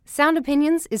Sound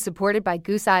Opinions is supported by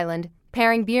Goose Island,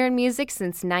 pairing beer and music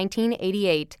since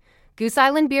 1988. Goose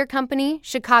Island Beer Company,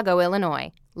 Chicago,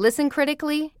 Illinois. Listen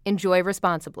critically, enjoy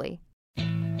responsibly.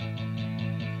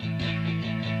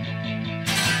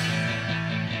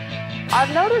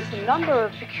 I've noticed a number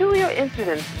of peculiar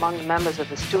incidents among the members of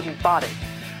the student body,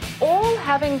 all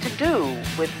having to do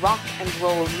with rock and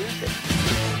roll music.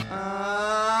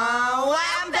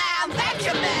 Wham bam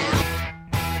Benjamin!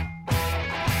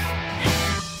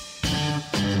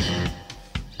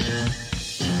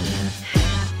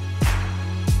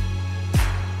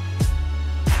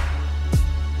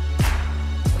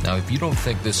 Now, if you don't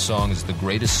think this song is the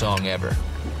greatest song ever,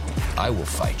 I will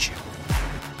fight you.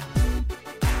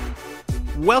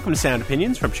 Welcome to Sound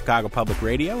Opinions from Chicago Public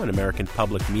Radio and American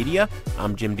Public Media.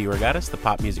 I'm Jim DeRogatis, the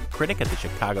pop music critic at the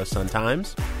Chicago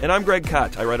Sun-Times. And I'm Greg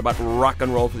Kot. I write about rock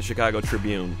and roll for the Chicago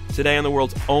Tribune. Today on the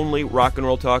world's only rock and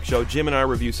roll talk show, Jim and I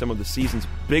review some of the season's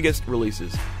biggest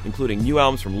releases, including new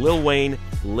albums from Lil Wayne,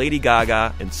 Lady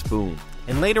Gaga, and Spoon.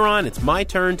 And later on, it's my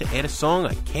turn to add a song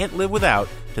I can't live without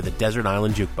to the Desert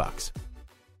Island Jukebox.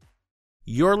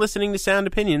 You're listening to Sound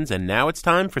Opinions, and now it's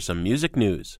time for some music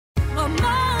news.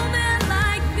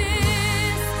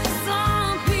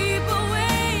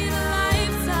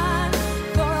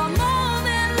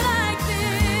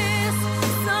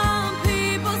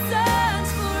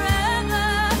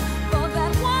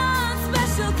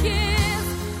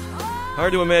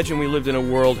 Hard to imagine we lived in a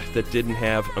world that didn't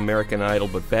have American Idol,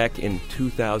 but back in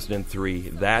 2003,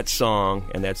 that song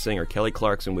and that singer, Kelly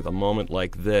Clarkson, with A Moment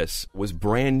Like This, was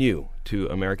brand new to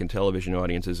American television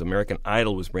audiences. American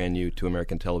Idol was brand new to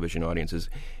American television audiences.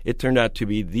 It turned out to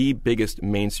be the biggest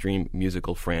mainstream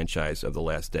musical franchise of the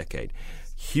last decade.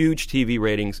 Huge TV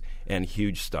ratings and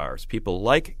huge stars. People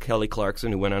like Kelly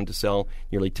Clarkson, who went on to sell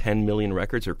nearly 10 million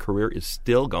records. Her career is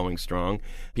still going strong.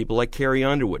 People like Carrie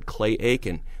Underwood, Clay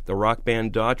Aiken, the rock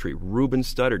band Daughtry, Ruben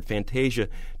Studdard, Fantasia,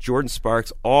 Jordan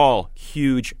Sparks, all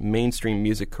huge mainstream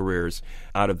music careers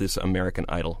out of this American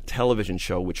Idol television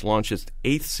show, which launched its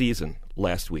 8th season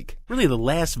last week. Really the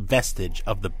last vestige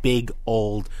of the big,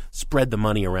 old, spread the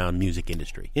money around music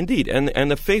industry. Indeed, and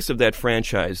the face of that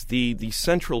franchise, the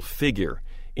central figure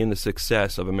in the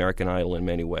success of American Idol in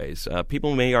many ways.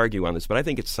 People may argue on this, but I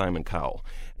think it's Simon Cowell.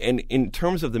 And in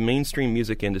terms of the mainstream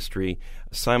music industry,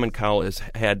 Simon Cowell has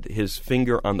had his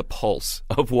finger on the pulse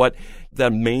of what the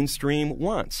mainstream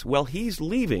wants. Well, he's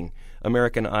leaving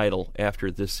American Idol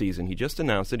after this season. He just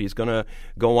announced that he's going to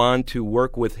go on to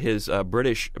work with his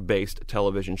British-based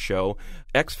television show,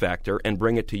 X Factor, and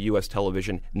bring it to U.S.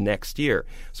 television next year.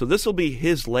 So this will be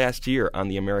his last year on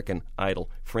the American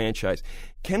Idol franchise.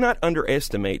 Cannot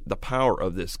underestimate the power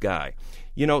of this guy.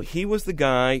 You know, he was the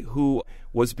guy who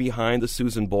was behind the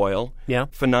Susan Boyle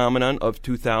phenomenon of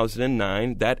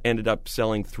 2009. That ended up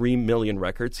selling 3 million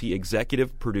records. He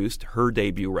executive produced her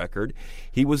debut record.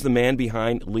 He was the man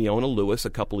behind Leona Lewis a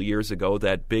couple of years ago,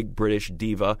 that big British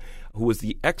diva who was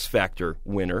the X Factor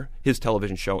winner, his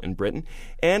television show in Britain.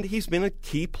 And he's been a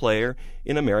key player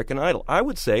in American Idol. I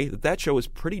would say that show is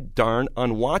pretty darn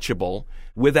unwatchable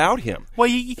without him. Well,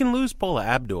 you can lose Paula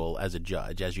Abdul as a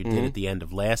judge, as you did at the end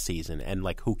of last season, and,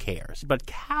 like, who cares? But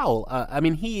Cowell,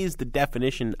 he is the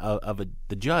definition of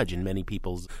the judge in many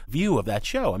people's view of that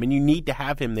show. I mean, you need to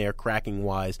have him there cracking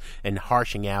wise and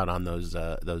harshing out on those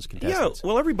contestants. Yeah,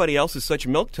 well, everybody else is such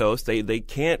milquetoast, they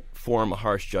can't form a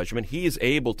harsh judgment. He is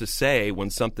able to say when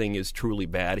something is truly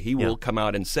bad. He will come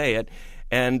out and say it.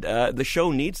 And the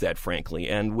show needs that, frankly.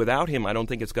 And without him, I don't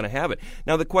think it's going to have it.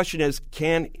 Now, the question is,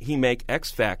 can he make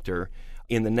X Factor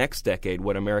in the next decade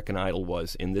what American Idol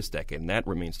was in this decade? And that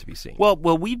remains to be seen. Well,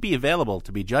 we'd be available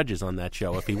to be judges on that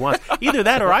show if he wants. Either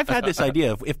that, or I've had this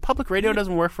idea. If public radio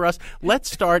doesn't work for us, let's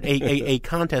start a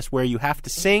contest where you have to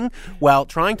sing while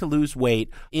trying to lose weight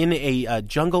in a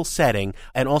jungle setting,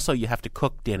 and also you have to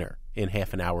cook dinner in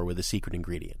half an hour with a secret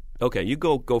ingredient. Okay, you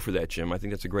go for that, Jim. I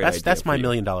think that's a great idea. That's my $1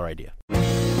 million idea.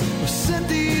 I've said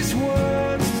these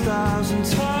words 1,000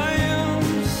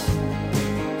 times.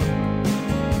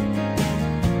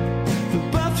 The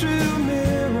bathroom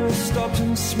mirror stopped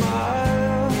and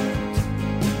smiled.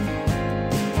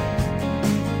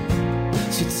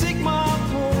 She take my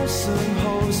pulse and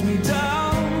holds me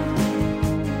down.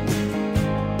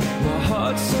 My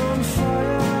heart's on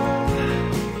fire.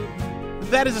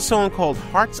 That is a song called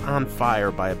Hearts on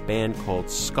Fire by a band called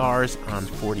Scars on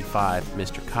 45.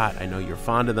 Mr. Kot, I know you're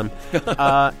fond of them,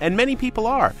 and many people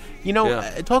are. You know,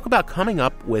 talk about coming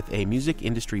up with a music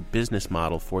industry business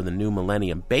model for the new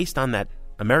millennium based on that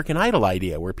American Idol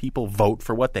idea where people vote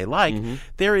for what they like.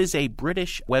 There is a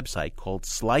British website called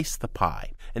Slice the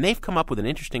Pie, and they've come up with an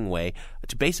interesting way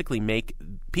to basically make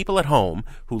people at home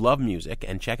who love music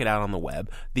and check it out on the web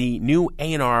the new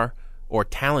A&R or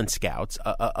talent scouts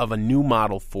of a new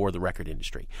model for the record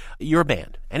industry. You're a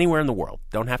band, anywhere in the world,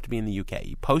 don't have to be in the UK.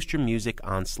 You post your music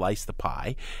on Slice the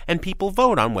Pie, and people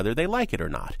vote on whether they like it or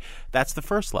not. That's the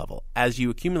first level. As you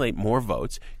accumulate more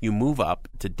votes, you move up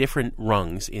to different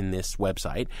rungs in this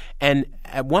website, and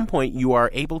at one point you are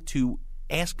able to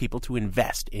ask people to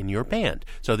invest in your band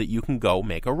so that you can go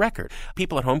make a record.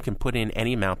 People at home can put in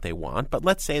any amount they want, but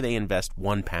let's say they invest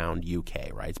 £1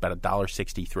 UK, right? It's about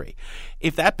 $1.63.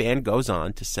 If that band goes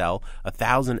on to sell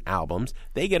 1,000 albums,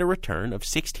 they get a return of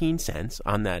 16 cents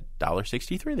on that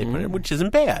 $1.63 they put in, which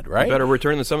isn't bad, right? Better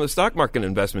return than some of the stock market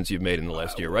investments you've made in the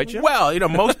last year, right, Jim? Well,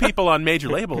 most people on major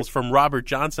labels from Robert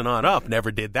Johnson on up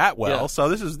never did that well, so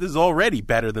this is already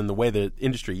better than the way the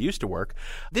industry used to work.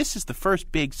 This is the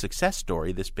first big success story,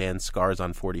 this band Scars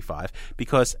on 45,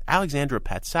 because Alexandra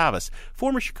Patsavas,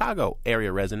 former Chicago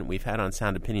area resident we've had on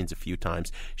Sound Opinions a few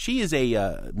times, she is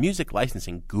a music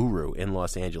licensing guru in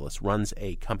Los Angeles, runs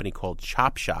a company called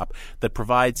Chop Shop that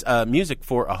provides music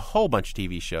for a whole bunch of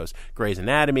TV shows, Grey's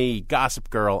Anatomy,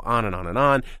 Gossip Girl, on and on and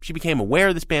on. She became aware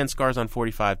of this band Scars on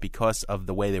 45 because of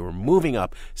the way they were moving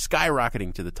up,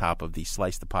 skyrocketing to the top of the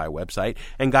Slice the Pie website,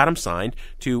 and got them signed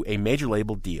to a major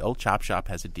label deal. Chop Shop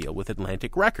has a deal with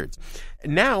Atlantic Records.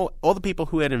 Now, all the people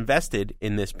who had invested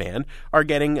in this band are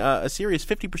getting a serious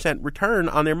 50% return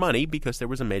on their money because there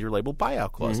was a major label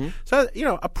buyout clause. So,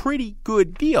 a pretty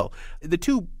good deal. The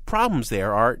two problems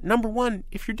there are, number one,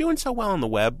 if you're doing so well on the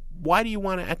web, why do you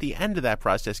want to, at the end of that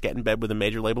process, get in bed with a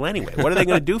major label anyway? What are they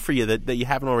going to do for you that you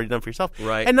haven't already done for yourself?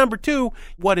 Right. And number two,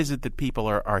 what is it that people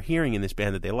are hearing in this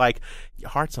band that they like?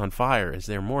 Hearts on Fire. Is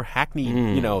there more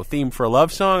hackney, theme for a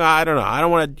love song? I don't know. I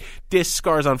don't want to diss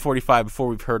Scars on 45 before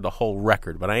we've heard the whole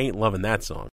record, but I ain't loving that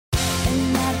song.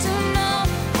 And I don't know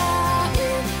how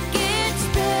it gets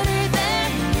better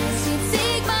than this. You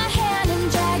take my hand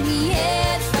and drag me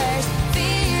head first,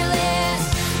 fearless.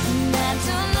 And I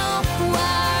don't know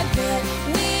why, but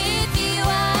with you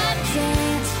I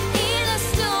dance in a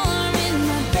storm in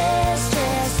my best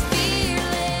dress,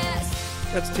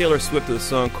 fearless. That's Taylor Swift with a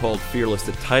song called Fearless,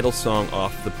 the title song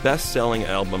off the best-selling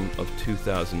album of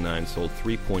 2009, sold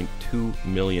 3.2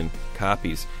 million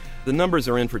copies. The numbers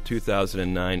are in for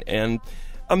 2009, and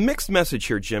a mixed message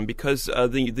here, Jim, because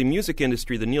the music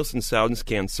industry, the Nielsen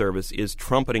SoundScan service, is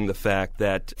trumpeting the fact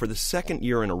that for the second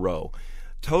year in a row,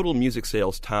 total music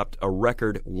sales topped a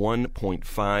record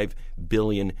 1.5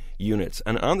 billion units.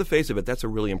 And on the face of it, that's a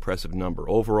really impressive number.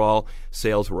 Overall,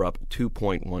 sales were up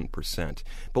 2.1%.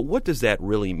 But what does that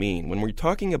really mean? When we're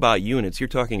talking about units, you're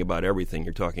talking about everything.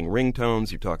 You're talking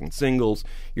ringtones, you're talking singles,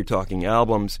 you're talking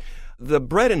albums. The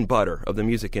bread and butter of the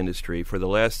music industry for the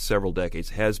last several decades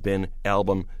has been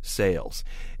album sales.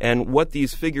 And what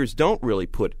these figures don't really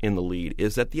put in the lead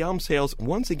is that the album sales,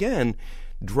 once again,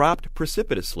 dropped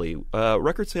precipitously.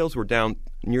 Record sales were down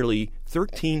nearly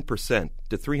 13%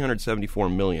 to 374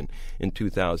 million in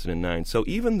 2009. So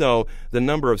even though the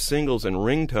number of singles and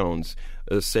ringtones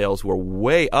sales were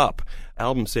way up,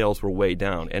 album sales were way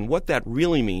down. And what that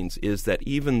really means is that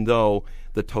even though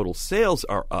the total sales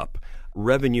are up,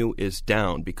 revenue is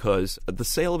down because the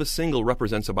sale of a single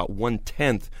represents about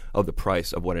 1/10 of the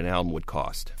price of what an album would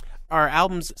cost. Are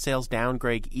albums sales down,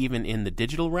 Greg, even in the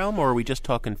digital realm, or are we just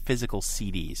talking physical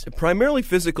CDs? Primarily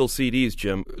physical CDs,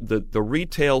 Jim. The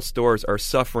retail stores are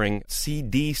suffering.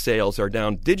 CD sales are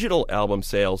down. Digital album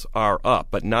sales are up,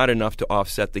 but not enough to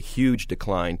offset the huge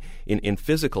decline in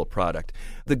physical product.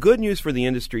 The good news for the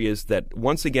industry is that,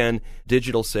 once again,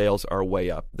 digital sales are way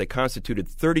up. They constituted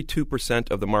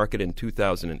 32% of the market in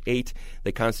 2008.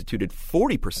 They constituted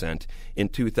 40% in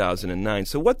 2009.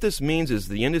 So what this means is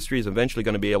the industry is eventually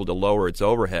going to be able to lower its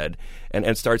overhead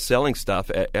and start selling stuff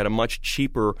at a much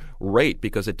cheaper rate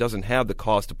because it doesn't have the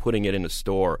cost of putting it in a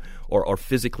store or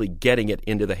physically getting it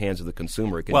into the hands of the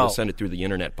consumer. It can just send it through the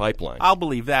internet pipeline. I'll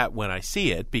believe that when I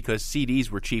see it because CDs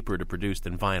were cheaper to produce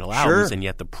than vinyl albums, and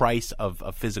yet the price of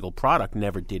physical product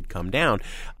never did come down.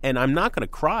 And I'm not going to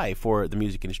cry for the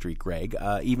music industry, Greg,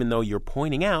 even though you're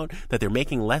pointing out that they're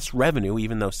making less revenue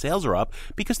even though sales are up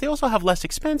because they also have less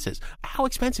expenses. How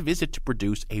expensive is it to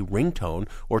produce a ringtone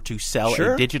or to sell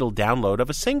a digital download of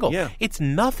a single? Yeah. It's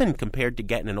nothing compared to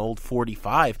getting an old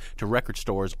 45 to record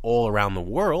stores all around the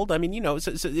world. I mean,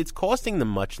 it's costing them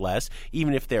much less,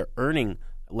 even if they're earning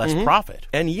less profit.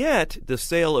 And yet, the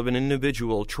sale of an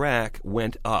individual track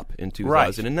went up in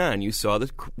 2009. Right. You saw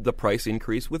the price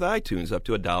increase with iTunes up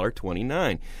to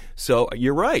 $1.29. So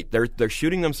you're right. They're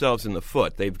shooting themselves in the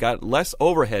foot. They've got less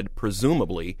overhead,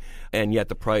 presumably, and yet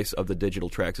the price of the digital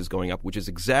tracks is going up, which is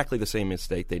exactly the same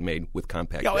mistake they made with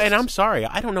compact discs. And I'm sorry,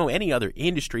 I don't know any other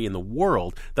industry in the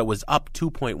world that was up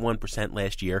 2.1%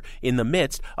 last year in the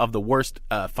midst of the worst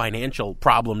financial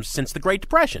problems since the Great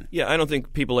Depression. Yeah, I don't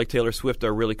think people like Taylor Swift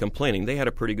are really complaining. They had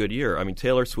a pretty good year. I mean,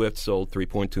 Taylor Swift sold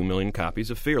 3.2 million copies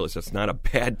of Fearless. That's not a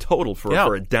bad total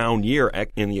for a down year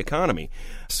in the economy.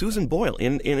 Susan Boyle,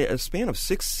 in a span of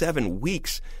 6-7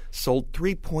 weeks, sold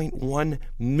 3.1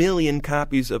 million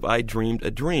copies of I Dreamed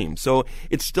a Dream. So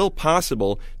it's still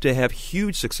possible to have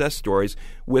huge success stories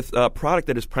with a product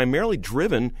that is primarily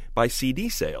driven by CD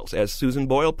sales, as Susan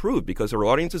Boyle proved, because her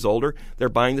audience is older. They're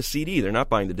buying the CD. They're not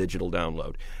buying the digital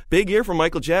download. Big year for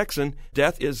Michael Jackson.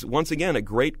 Death is, once again, a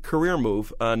great career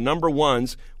move. Number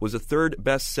Ones was the third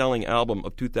best-selling album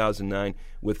of 2009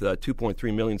 with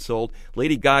 2.3 million sold.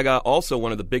 Lady Gaga, also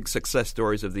one of the big success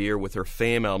stories of the year with her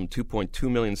Fame album, 2.2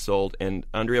 million sold. And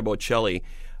Andrea Bocelli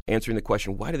answering the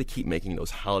question, why do they keep making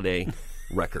those holiday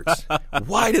records?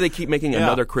 Why do they keep making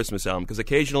another Christmas album? Because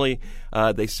occasionally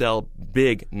they sell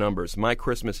big numbers. My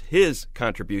Christmas, his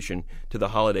contribution to the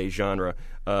holiday genre,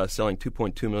 selling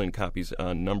 2.2 million copies,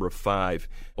 number 5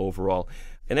 overall.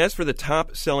 And as for the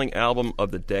top-selling album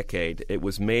of the decade, it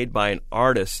was made by an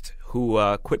artist who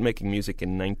quit making music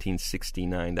in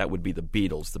 1969. That would be the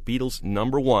Beatles. The Beatles'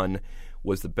 number 1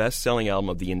 was the best-selling album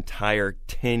of the entire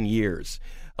 10 years,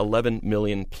 11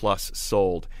 million plus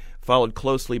sold. Followed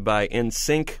closely by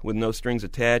NSYNC with No Strings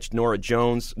Attached, Norah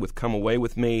Jones with Come Away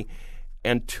With Me,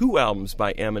 and 2 albums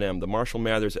by Eminem, the Marshall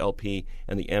Mathers LP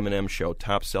and the Eminem Show,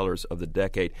 top sellers of the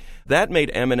decade. That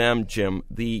made Eminem, Jim,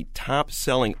 the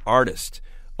top-selling artist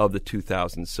of the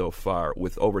 2000s so far,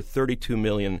 with over 32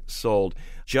 million sold,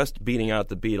 just beating out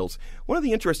the Beatles. One of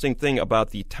the interesting things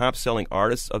about the top-selling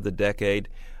artists of the decade,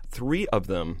 3 of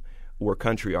them were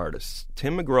country artists: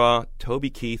 Tim McGraw,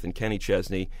 Toby Keith, and Kenny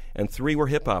Chesney, and 3 were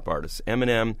hip-hop artists: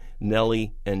 Eminem,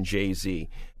 Nelly, and Jay-Z.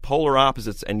 Polar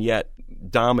opposites, and yet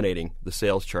dominating the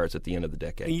sales charts at the end of the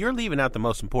decade. You're leaving out the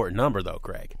most important number, though,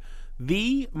 Craig.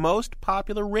 The most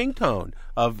popular ringtone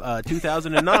of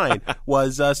 2009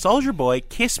 was Soulja Boy,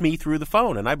 Kiss Me Through the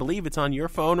Phone, and I believe it's on your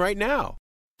phone right now.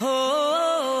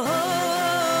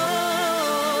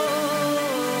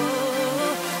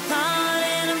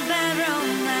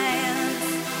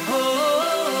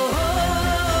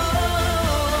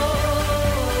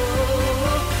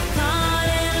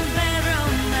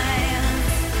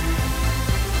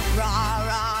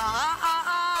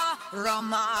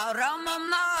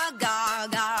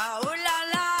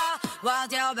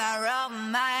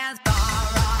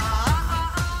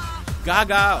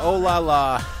 Gaga, oh la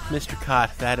la, Mr.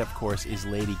 Cott. That, of course, is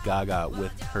Lady Gaga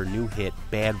with her new hit,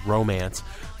 Bad Romance,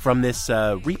 from this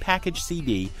repackaged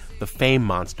CD, The Fame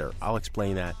Monster. I'll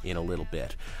explain that in a little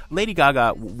bit. Lady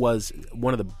Gaga was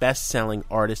one of the best-selling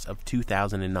artists of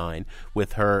 2009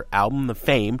 with her album, The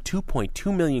Fame,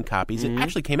 2.2 million copies. It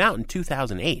actually came out in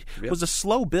 2008. Yep. It was a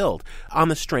slow build on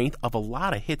the strength of a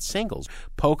lot of hit singles.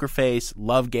 Poker Face,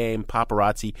 Love Game,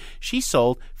 Paparazzi. She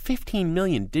sold 15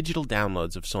 million digital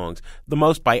downloads of songs, the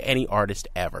most by any artist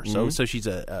ever. So she's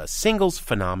a singles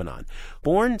phenomenon.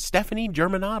 Born Stephanie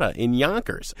Germanata in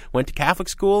Yonkers. Went to Catholic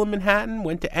school in Manhattan,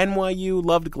 went to NYU,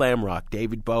 loved glam rock,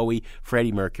 David Bowie,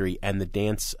 Freddie Mercury, and the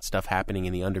dance stuff happening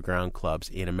in the underground clubs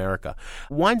in America.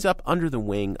 Winds up under the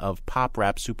wing of pop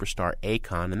rap superstar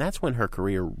Akon, and that's when her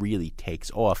career really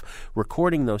takes off,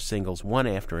 recording those singles one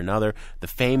after another. The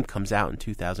Fame comes out in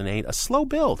 2008, a slow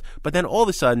build, but then all of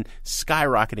a sudden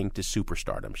skyrocketing to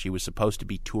superstardom. She was supposed to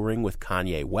be touring with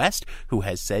Kanye West, who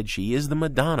has said she is the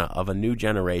Madonna of a new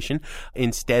generation.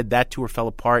 Instead, that tour fell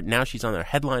apart. Now she's on a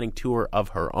headlining tour of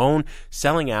her own,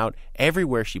 selling out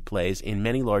everywhere she plays in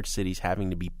many large cities, having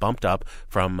to be bumped up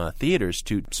from theaters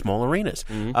to small arenas.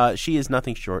 She is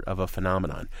nothing short of a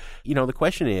phenomenon. You know, the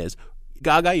question is,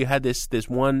 Gaga, you had this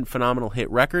one phenomenal hit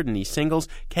record and these singles.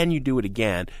 Can you do it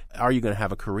again? Are you going to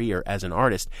have a career as an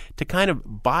artist? To kind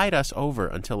of bide us over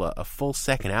until a full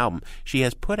second album, she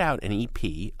has put out an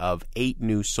EP of 8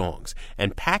 new songs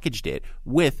and packaged it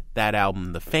with that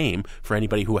album, The Fame, for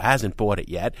anybody who hasn't bought it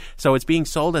yet. So it's being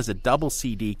sold as a double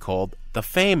CD called The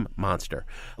Fame Monster.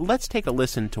 Let's take a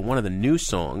listen to one of the new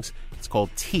songs. It's called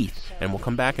Teeth, and we'll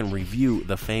come back and review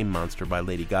The Fame Monster by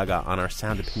Lady Gaga on our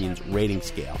Sound Opinions rating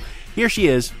scale. Here she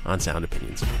is on Sound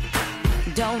Opinions.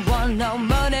 Don't want no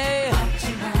money.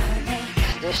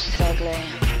 This is ugly.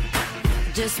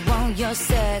 Just want your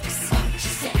sex.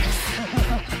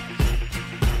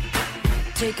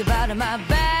 Take a bite of my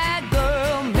bad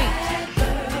girl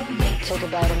meat. Take a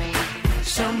bite of me.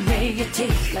 Show me your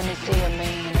teeth. Let me see your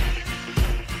mane.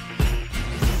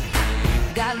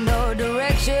 Got no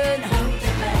direction.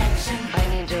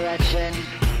 I need direction.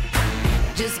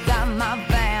 Just got my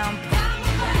vamp.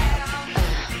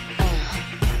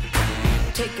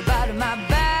 Take a bite of my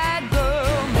bad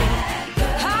girl meat.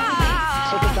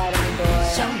 Take a bite of me, boy.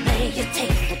 Show me your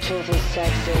teeth. The truth is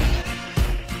sexy.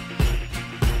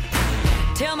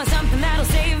 Tell me something that'll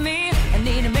save me. I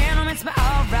need a man who makes me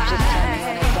alright. Just tell me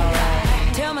when it's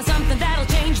alright. Tell me something that'll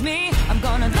change me. I'm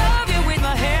gonna love you with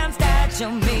my hands tied. Show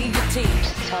me your teeth.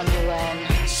 Just tell me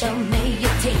when. Show me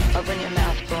your teeth. Open your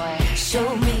mouth, boy.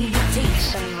 Show me your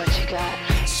teeth. Show me what you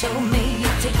got. Show me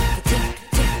your teeth. Teeth,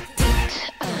 teeth,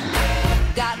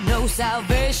 teeth. Got no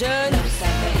salvation. No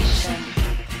salvation.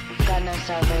 Got no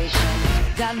salvation.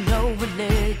 Got no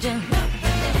religion.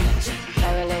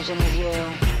 My religion is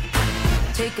you.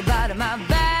 Take a bite of my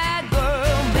bad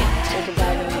girl meat. Take a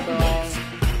bite of me,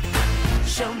 boy.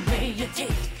 Show me your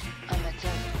teeth. I'm a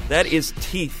teeth. That is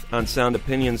Teeth on Sound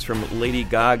Opinions from Lady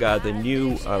Gaga. The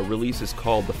new release is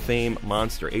called The Fame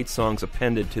Monster. 8 songs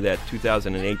appended to that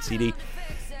 2008 CD.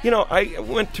 You know, I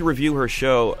went to review her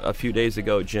show a few days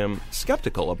ago, Jim,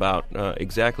 skeptical about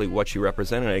exactly what she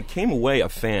represented. I came away a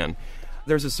fan.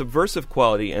 There's a subversive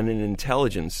quality and an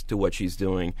intelligence to what she's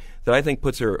doing that I think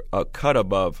puts her a cut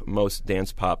above most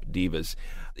dance pop divas.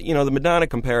 You know, the Madonna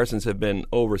comparisons have been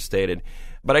overstated,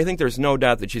 but I think there's no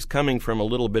doubt that she's coming from a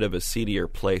little bit of a seedier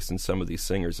place than some of these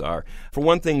singers are. For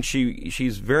one thing,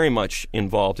 she's very much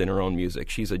involved in her own music.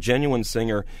 She's a genuine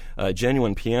singer, a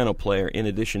genuine piano player, in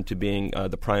addition to being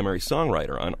the primary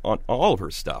songwriter on all of her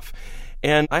stuff.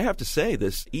 And I have to say,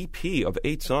 this EP of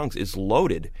 8 songs is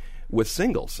loaded with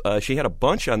singles. She had a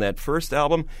bunch on that first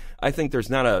album. I think there's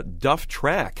not a duff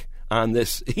track on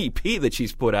this EP that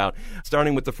she's put out,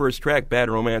 starting with the first track, Bad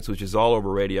Romance, which is all over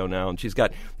radio now, and she's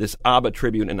got this ABBA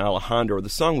tribute in Alejandro. The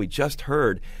song we just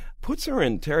heard puts her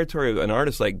in territory of an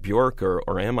artist like Bjork or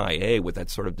MIA with that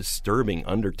sort of disturbing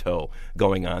undertow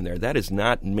going on there. That is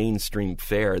not mainstream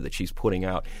fare that she's putting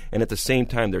out, and at the same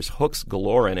time, there's hooks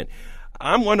galore in it.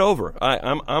 I'm won over.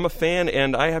 I'm a fan,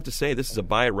 and I have to say, this is a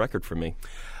buy-it record for me.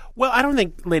 Well, I don't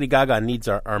think Lady Gaga needs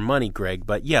our money, Greg,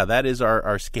 but yeah, that is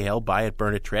our scale. Buy it,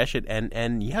 burn it, trash it,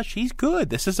 and yeah, she's good.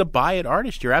 This is a buy it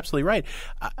artist. You're absolutely right.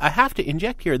 I have to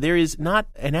inject here, there is not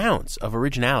an ounce of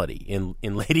originality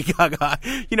in Lady Gaga.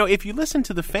 You know, if you listen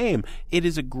to The Fame, it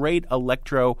is a great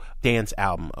electro dance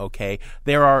album, okay?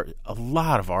 There are a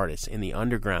lot of artists in the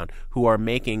underground who are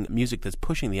making music that's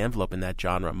pushing the envelope in that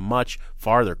genre much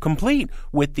farther, complete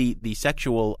with the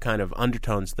sexual kind of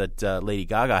undertones that Lady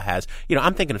Gaga has. You know,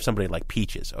 I'm thinking of somebody like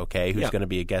Peaches, okay, who's going to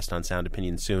be a guest on Sound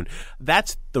Opinions soon.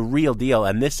 That's the real deal,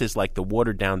 and this is like the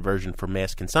watered-down version for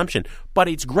mass consumption, but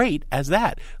it's great as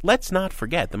that. Let's not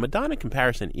forget, the Madonna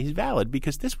comparison is valid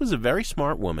because this was a very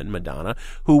smart woman, Madonna,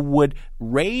 who would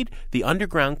raid the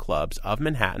underground clubs of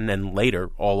Manhattan and later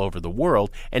all over the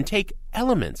world and take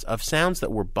elements of sounds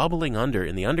that were bubbling under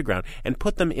in the underground and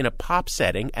put them in a pop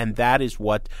setting, and that is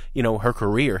what, you know, her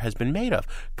career has been made of.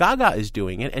 Gaga is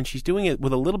doing it, and she's doing it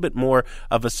with a little bit more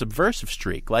of a subversive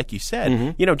streak, like you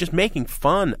said, you know, just making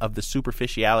fun of the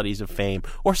superficialities of fame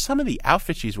or some of the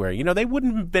outfits she's wearing. You know, they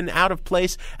wouldn't have been out of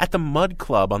place at the Mud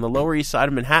Club on the Lower East Side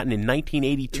of Manhattan in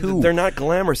 1982. They're not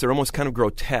glamorous. They're almost kind of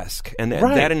grotesque, and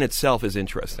that in itself is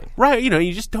interesting. Right. You know,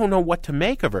 you just don't know what to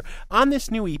make of her. On this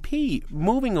new EP,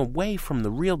 moving away from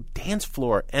the real dance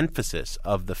floor emphasis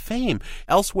of The Fame.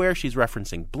 Elsewhere, she's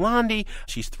referencing Blondie.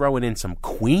 She's throwing in some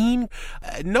Queen.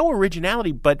 No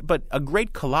originality, but a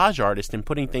great collage artist in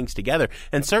putting things together,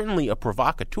 and certainly a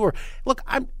provocateur. Look,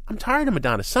 I'm tired of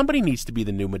Madonna. Somebody needs to be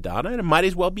the new Madonna, and it might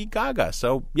as well be Gaga.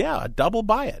 So, yeah, a double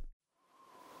buy it.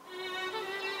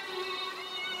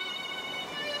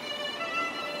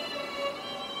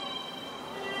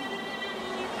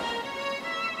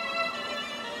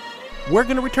 We're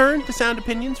going to return to Sound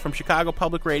Opinions from Chicago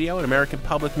Public Radio and American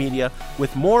Public Media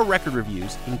with more record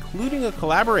reviews, including a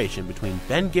collaboration between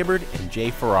Ben Gibbard and Jay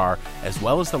Farrar, as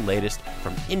well as the latest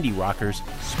from indie rockers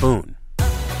Spoon.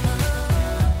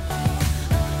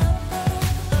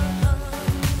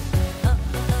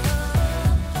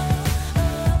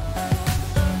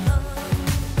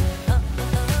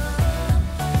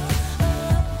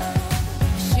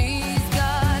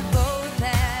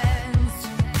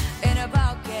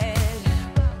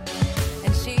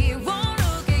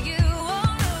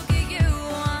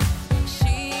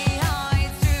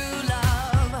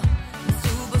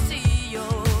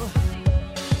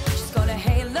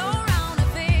 Halo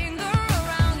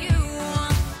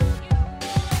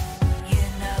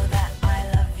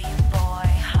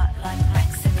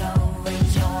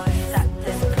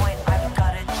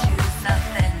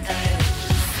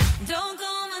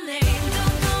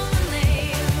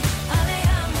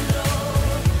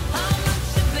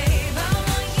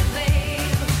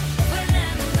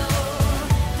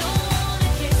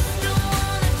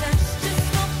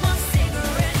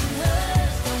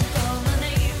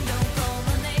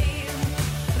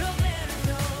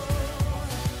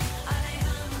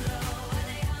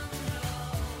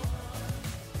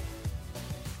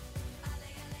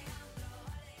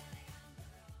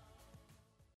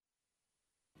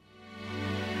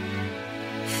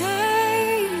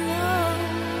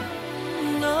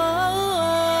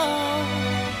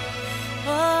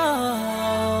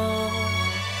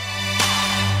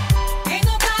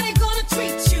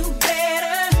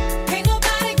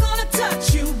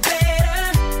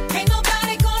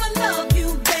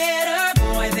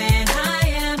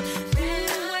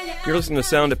You're listening to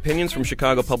Sound Opinions from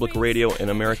Chicago Public Radio and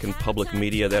American Public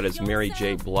Media. That is Mary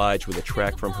J. Blige with a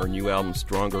track from her new album,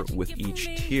 Stronger with Each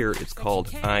Tear. It's called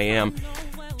I Am.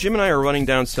 Jim and I are running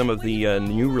down some of the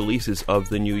new releases of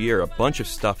the new year. A bunch of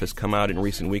stuff has come out in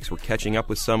recent weeks. We're catching up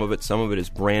with some of it. Some of it is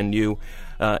brand new.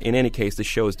 In any case, the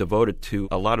show is devoted to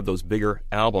a lot of those bigger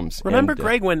albums. Remember,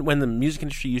 Greg, when the music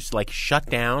industry used to shut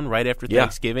down right after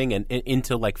Thanksgiving and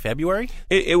into February?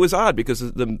 It was odd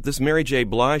because this Mary J.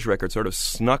 Blige record sort of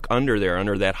snuck under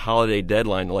that holiday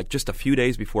deadline, just a few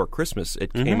days before Christmas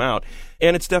it came out.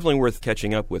 And it's definitely worth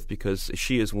catching up with because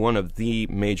she is one of the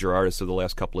major artists of the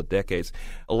last couple of decades.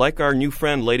 Like our new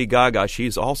friend Lady Gaga,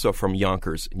 she's also from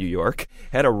Yonkers, New York.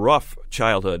 Had a rough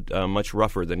childhood, much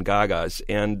rougher than Gaga's,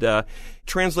 and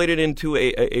translated into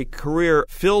a career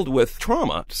filled with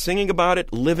trauma, singing about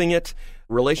it, living it,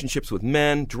 relationships with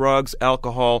men, drugs,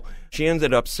 alcohol. She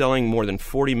ended up selling more than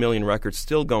 40 million records,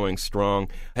 still going strong,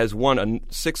 has won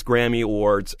 6 Grammy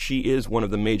Awards. She is one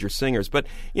of the major singers, but,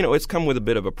 it's come with a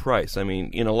bit of a price. I mean,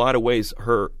 in a lot of ways,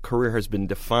 her career has been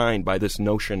defined by this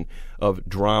notion of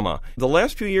drama. The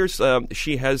last few years,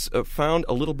 she has found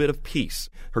a little bit of peace.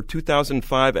 Her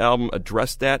 2005 album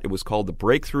addressed that. It was called The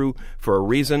Breakthrough for a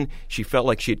reason. She felt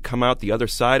like she had come out the other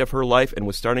side of her life and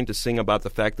was starting to sing about the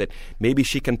fact that maybe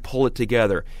she can pull it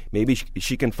together. Maybe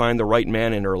she can find the right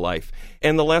man in her life.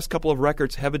 And the last couple of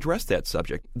records have addressed that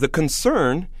subject. The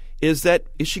concern is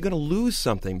she going to lose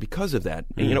something because of that?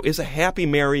 Is a happy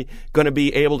Mary going to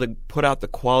be able to put out the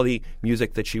quality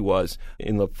music that she was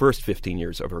in the first 15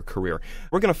 years of her career?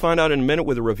 We're going to find out in a minute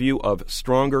with a review of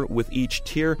Stronger with Each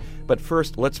Tear. But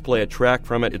first, let's play a track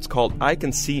from it. It's called I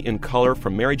Can See in Color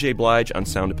from Mary J. Blige on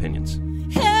Sound Opinions.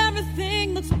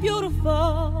 Everything looks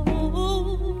beautiful.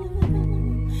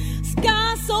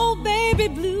 Sky so baby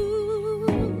blue.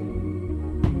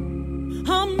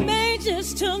 I'm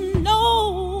anxious to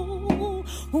know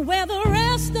where the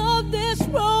rest of this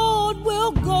road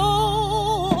will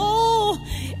go.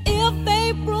 If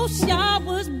April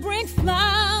showers bring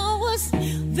flowers,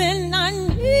 then I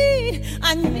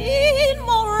need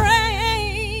more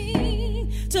rain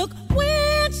to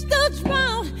quench the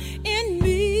drought in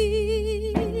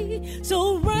me.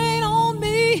 So rain on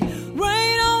me,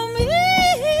 rain on me.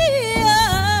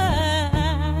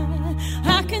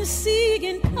 I can see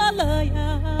in color,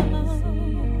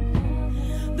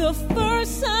 the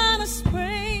first sign of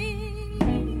spring.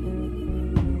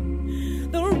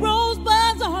 The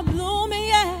rosebuds are blooming,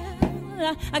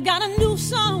 yeah. I got a new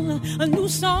song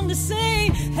to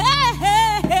sing. Hey,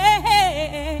 hey, hey,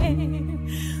 hey.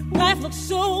 Life looks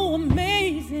so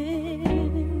amazing.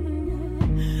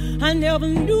 I never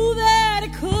knew that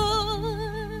it could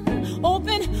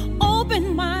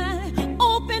open my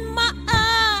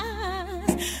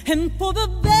eyes, and for the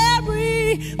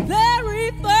very,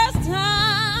 very first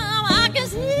time I can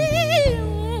see.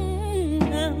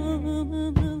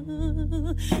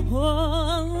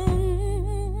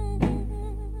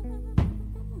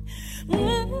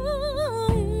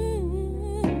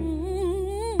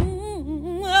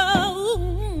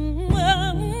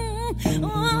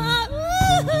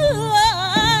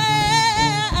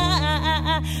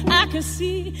 I can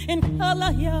see in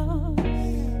color, y'all.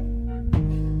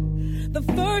 The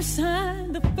first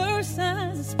signs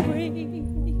of spring.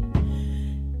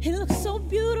 It looks so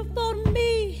beautiful to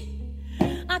me.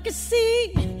 I can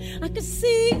see how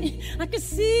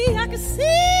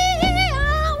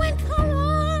in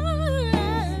color.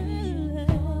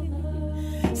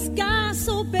 Sky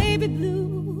so baby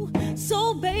blue,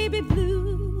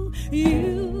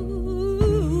 you.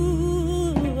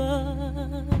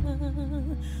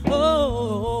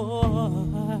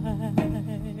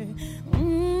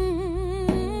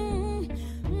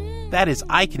 That is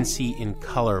I Can See in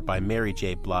Color by Mary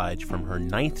J. Blige from her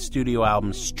 9th studio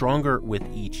album, Stronger with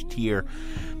Each Tear.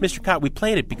 Mr. Cott, we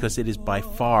played it because it is by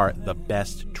far the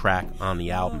best track on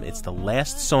the album. It's the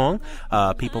last song.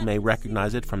 People may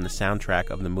recognize it from the soundtrack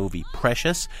of the movie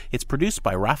Precious. It's produced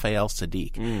by Raphael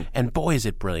Sadiq. And boy, is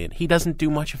it brilliant. He doesn't do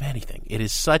much of anything. It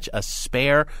is such a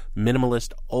spare,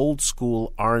 minimalist,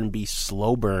 old-school R&B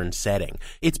slow burn setting.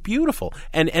 It's beautiful,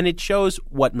 and it shows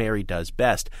what Mary does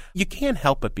best. You can't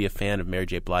help but be a fan of Mary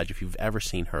J. Blige if you've ever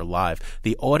seen her live.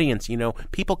 The audience,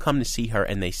 people come to see her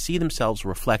and they see themselves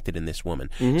reflected in this woman.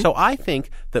 So I think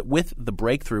that with the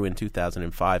breakthrough in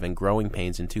 2005 and Growing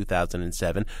Pains in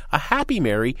 2007, a happy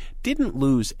Mary didn't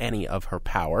lose any of her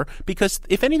power because,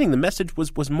 if anything, the message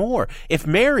was more. If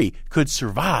Mary could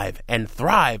survive and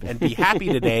thrive and be happy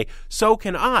today, so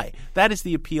can I. That is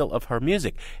the appeal of her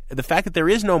music. The fact that there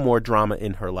is no more drama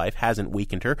in her life hasn't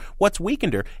weakened her. What's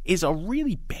weakened her is a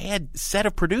really bad set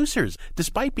of producers. producers,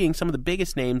 despite being some of the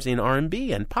biggest names in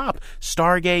R&B and pop.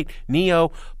 Stargate,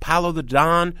 Neo, Paulo the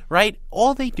Don, right?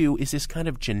 All they do is this kind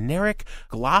of generic,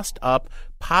 glossed up,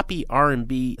 poppy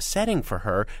R&B setting for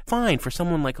her. Fine for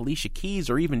someone like Alicia Keys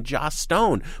or even Joss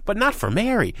Stone, but not for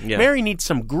Mary. Yeah. Mary needs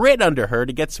some grit under her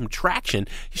to get some traction.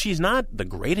 She's not the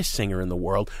greatest singer in the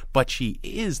world, but she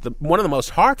is one of the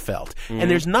most heartfelt.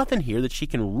 And there's nothing here that she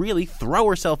can really throw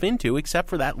herself into except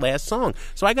for that last song.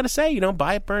 So I got to say,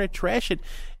 buy it, burn it, trash it.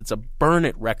 It's a burn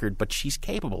it record, but she's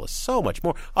capable of so much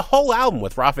more. A whole album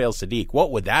with Raphael Sadiq,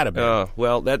 what would that have been?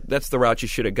 Well, that's the route you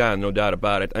should have gone, no doubt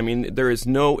about it. I mean, there is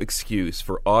no excuse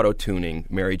for auto-tuning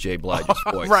Mary J. Blige's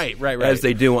voice. Right. As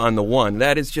they do on The One.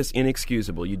 That is just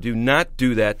inexcusable. You do not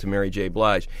do that to Mary J.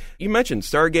 Blige. You mentioned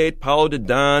Stargate, Paulo the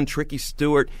Don, Tricky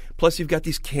Stewart, plus you've got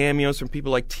these cameos from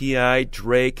people like T.I.,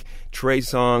 Drake, Trey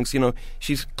Songz.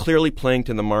 She's clearly playing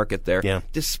to the market there. Yeah.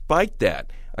 Despite that,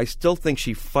 I still think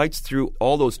she fights through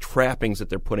all those trappings that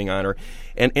they're putting on her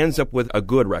and ends up with a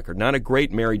good record. Not a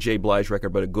great Mary J. Blige record,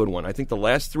 but a good one. I think the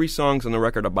last 3 songs on the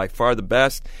record are by far the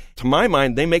best. To my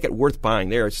mind, they make it worth buying.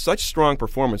 They are such strong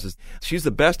performances. She's the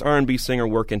best R&B singer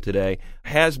working today,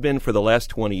 has been for the last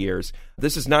 20 years.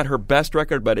 This is not her best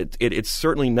record, but it's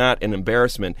certainly not an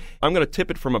embarrassment. I'm going to tip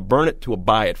it from a burn it to a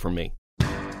buy it for me.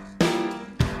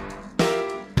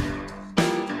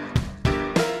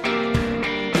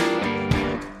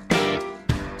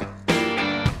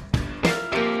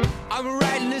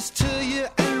 To you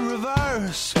in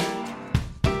reverse.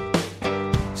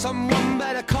 Someone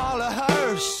better call a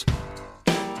hearse.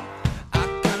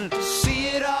 I can see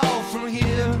it all from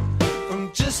here,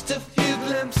 from just a few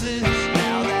glimpses.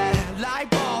 Now that light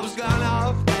bulb's gone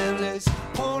off and it's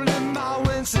pulling my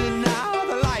wings, and now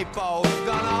the light bulb's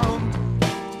gone off.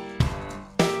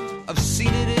 I've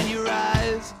seen it in your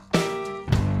eyes,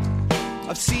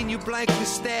 I've seen you blankly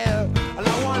stare, and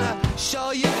I wanna show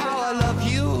you how I love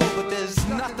you, but there's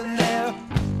nothing there.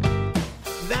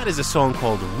 That is a song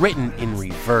called Written in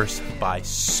Reverse by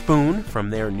Spoon from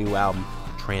their new album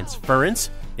Transference,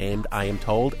 named, I am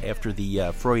told, after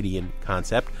the Freudian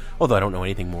concept, although I don't know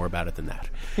anything more about it than that.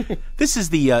 This is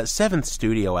the 7th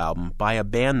studio album by a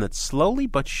band that slowly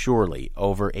but surely,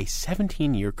 over a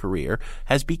 17-year career,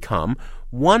 has become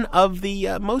one of the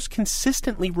most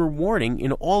consistently rewarding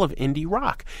in all of indie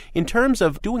rock in terms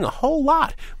of doing a whole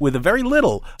lot with a very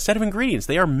little set of ingredients.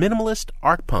 They are minimalist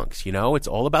art punks, It's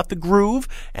all about the groove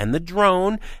and the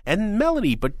drone and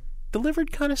melody, but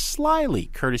delivered kind of slyly,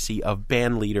 courtesy of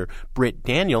band leader Britt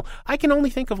Daniel. I can only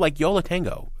think of like Yola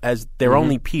Tango as their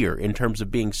only peer in terms of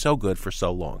being so good for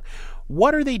so long.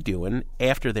 What are they doing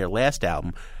after their last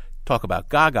album? Talk about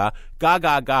Gaga.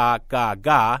 Gaga, Gaga,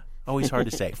 Gaga. Always hard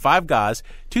to say. 5 Gas,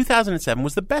 2007,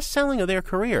 was the best-selling of their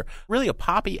career. Really a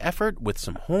poppy effort with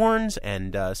some horns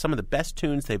and some of the best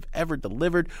tunes they've ever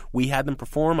delivered. We had them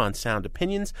perform on Sound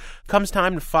Opinions. Comes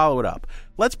time to follow it up.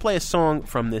 Let's play a song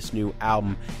from this new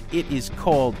album. It is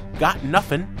called Got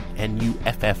Nuffin,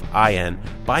 N-U-F-F-I-N,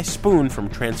 by Spoon from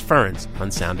Transference on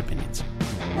Sound Opinions.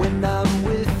 When I'm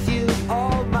with you,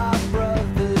 all my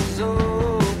brothers,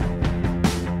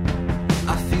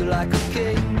 I feel like a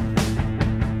king.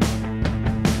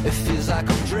 It feels like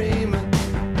I'm dreaming.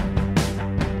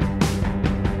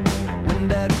 When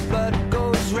that blood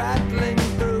goes rattling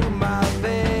through my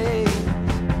veins,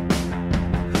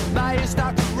 my ears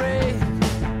start to raise.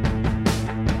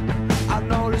 I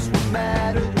notice what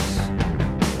matters,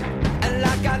 and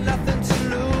I got nothing to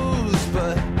lose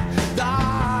but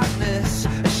darkness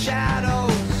and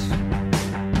shadows.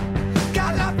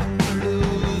 Got nothing to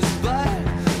lose but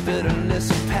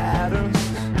bitterness and patterns.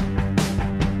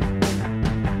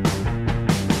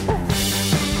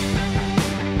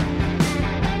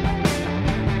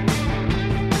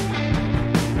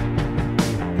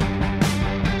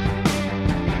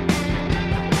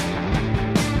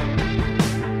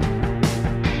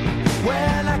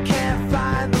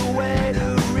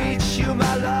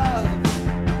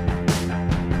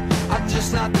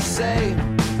 Not the same,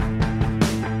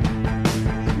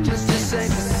 just ain't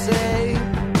the same.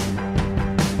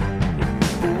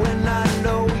 But when I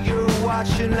know you're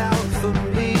watching out for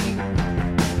me,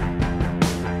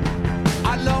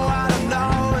 I know out of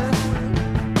knowing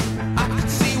I can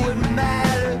see what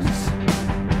matters,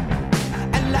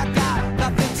 and I got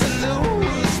nothing to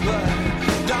lose but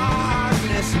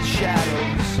darkness and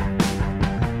shadows.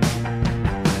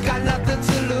 Got nothing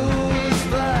to lose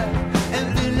but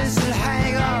emptiness and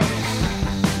hang-ups.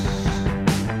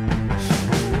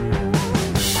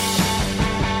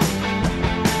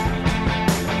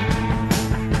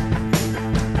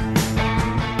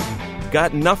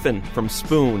 Got Nuffin' from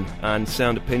Spoon on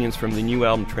Sound Opinions from the new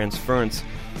album Transference.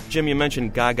 Jim, you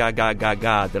mentioned Ga Ga Ga Ga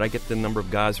Ga. Did I get the number of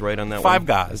Ga's right on that 5 one?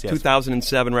 Ga's, yes.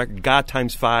 2007 record, Ga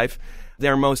times 5.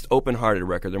 Their most open-hearted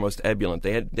record, their most ebullient.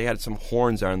 They had some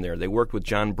horns on there. They worked with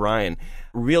John Bryan,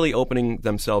 really opening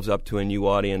themselves up to a new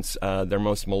audience. Their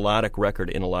most melodic record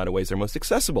in a lot of ways, their most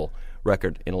accessible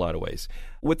record in a lot of ways.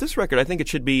 With this record, I think it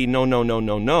should be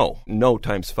no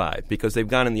times 5, because they've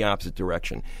gone in the opposite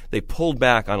direction. They pulled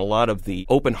back on a lot of the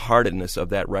open-heartedness of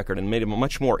that record and made it a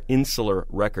much more insular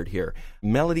record here.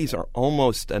 Melodies are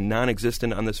almost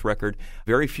non-existent on this record.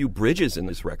 Very few bridges in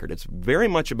this record. It's very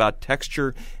much about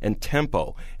texture and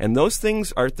tempo. And those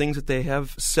things are things that they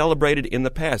have celebrated in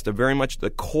the past. They're very much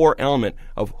the core element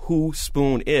of who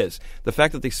Spoon is. The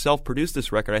fact that they self-produced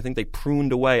this record, I think they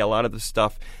pruned away a lot of the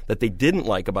stuff that they didn't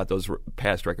like about those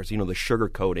past records, the sugar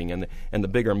coating and the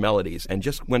bigger melodies, and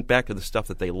just went back to the stuff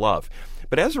that they love.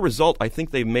 But as a result, I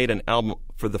think they've made an album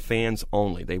for the fans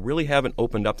only. They really haven't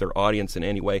opened up their audience in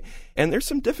any way, and there's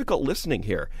some difficult listening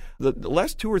here. The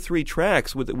last 2 or 3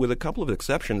 tracks, with a couple of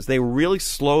exceptions, they really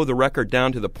slow the record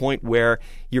down to the point where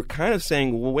you're kind of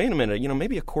saying, well, wait a minute,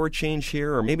 maybe a chord change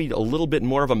here, or maybe a little bit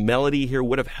more of a melody here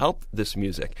would have helped this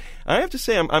music. I have to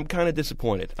say, I'm kind of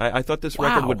disappointed. I thought this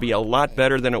record would be a lot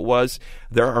better than it was.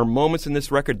 There are moments in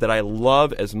this record that I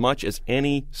love as much as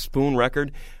any Spoon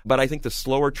record, but I think the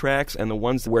slower tracks and the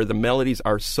ones where the melodies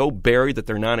are so buried that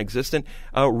they're non-existent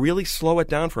really slow it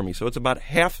down for me. So it's about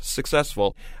half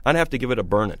successful. I'd have to give it a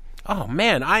burn it. Oh,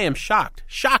 man, I am shocked.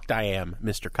 Shocked I am,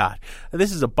 Mr. Cott.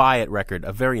 This is a buy-it record,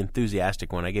 a very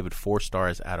enthusiastic one. I gave it 4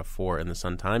 stars out of 4 in the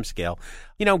Sun Times scale.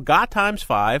 Ga times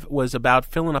 5 was about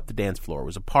filling up the dance floor. It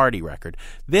was a party record.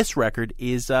 This record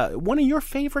is one of your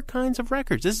favorite kinds of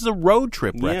records. This is a road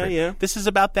trip record. Yeah. This is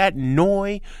about that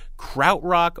noi,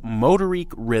 krautrock,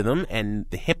 motorique rhythm and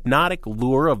the hypnotic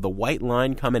lure of the white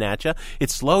line coming at you.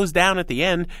 It slows down at the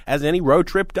end, as any road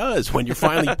trip does when you're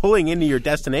finally pulling into your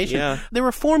destination. Yeah. They're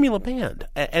a formula band,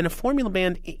 and a formula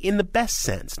band in the best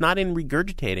sense, not in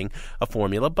regurgitating a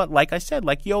formula, but like I said,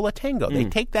 like Yola Tango. They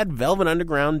take that Velvet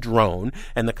Underground drone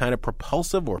and the kind of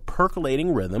propulsive or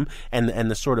percolating rhythm and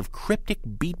the sort of cryptic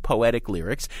beat poetic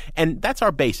lyrics, and that's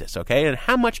our basis, okay? And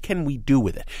how much can we do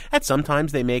with it? And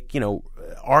sometimes they make,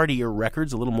 artier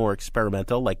records, a little more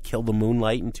experimental, like Kill the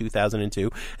Moonlight in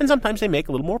 2002, and sometimes they make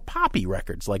a little more poppy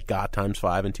records, like Ga times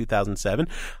 5 in 2007.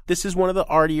 This is one of the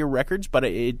artier records, but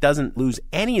it doesn't lose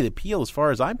any of the appeal as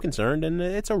far as I'm concerned, and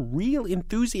it's a real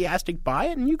enthusiastic buy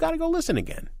it, and you got to go listen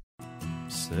again.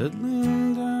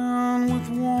 Settling down with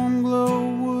warm glow,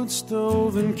 wood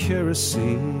stove and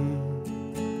kerosene.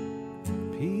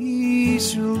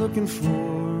 Peace you're looking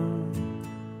for,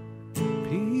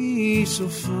 peace you'll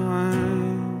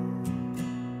find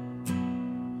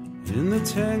in the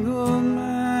tangled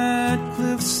mad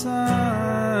cliff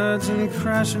sides and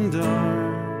crashing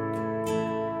dark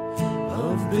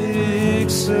of Big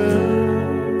Sur,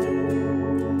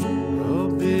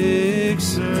 of Big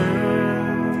Sur.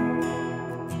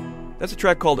 That's a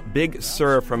track called Big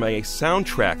Sur from a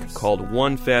soundtrack called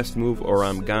One Fast Move or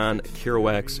I'm Gone,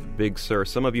 Kerouac's Big Sur.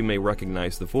 Some of you may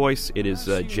recognize the voice. It is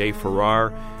Jay Farrar,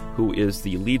 who is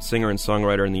the lead singer and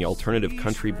songwriter in the alternative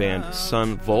country band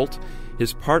Sun Volt.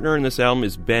 His partner in this album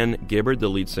is Ben Gibbard, the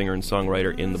lead singer and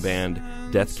songwriter in the band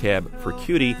Death Cab for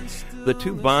Cutie. The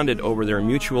two bonded over their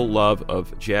mutual love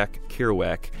of Jack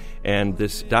Kerouac, and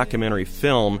this documentary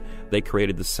film they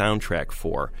created the soundtrack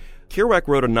for. Kerouac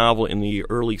wrote a novel in the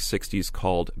early 60s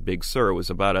called Big Sur. It was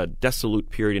about a dissolute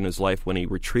period in his life when he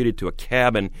retreated to a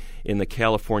cabin in the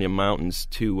California mountains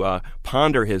to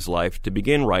ponder his life, to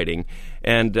begin writing.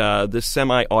 And this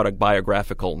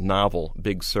semi-autobiographical novel,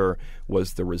 Big Sur,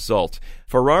 was the result.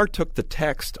 Farrar took the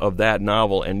text of that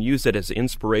novel and used it as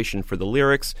inspiration for the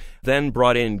lyrics, then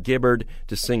brought in Gibbard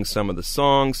to sing some of the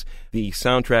songs. The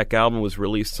soundtrack album was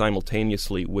released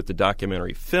simultaneously with the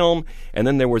documentary film, and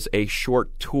then there was a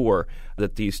short tour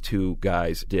that these two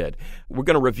guys did. We're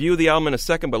going to review the album in a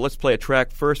second, but let's play a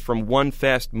track first from One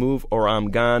Fast Move or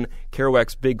I'm Gone,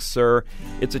 Kerouac's Big Sur.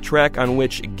 It's a track on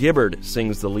which Gibbard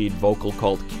sings the lead vocal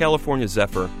called California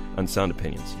Zephyr on Sound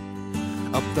Opinions.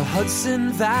 Up the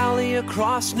Hudson Valley,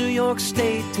 across New York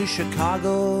State to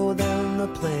Chicago, then the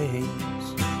plains.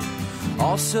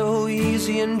 All so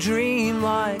easy and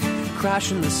dreamlike,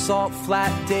 crashing the salt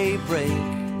flat daybreak.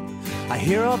 I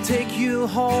hear I'll take you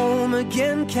home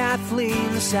again,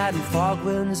 Kathleen. The satin fog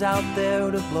winds out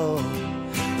there to blow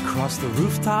across the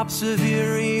rooftops of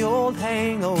Erie, old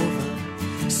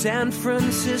hangover San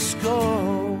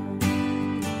Francisco.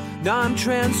 Now I'm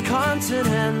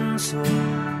transcontinental,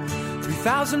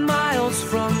 3,000 miles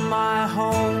from my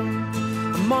home.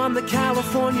 I'm on the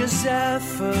California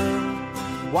Zephyr,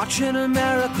 watching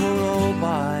America roll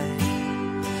by.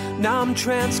 Now I'm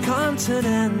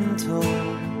transcontinental,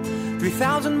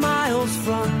 3,000 miles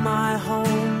from my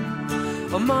home.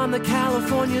 I'm on the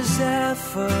California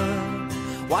Zephyr,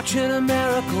 watching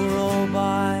America roll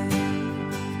by.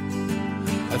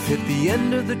 I've hit the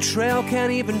end of the trail,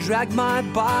 can't even drag my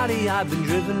body. I've been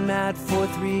driven mad for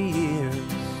 3 years.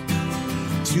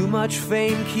 Too much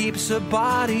fame keeps a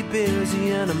body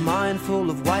busy and a mind full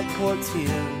of white port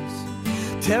tears.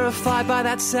 Terrified by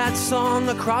that sad song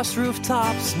across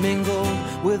rooftops,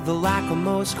 mingled with the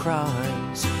lachrymose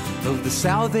cries of the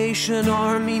Salvation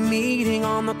Army meeting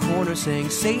on the corner,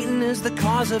 saying Satan is the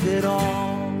cause of it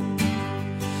all.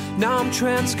 Now I'm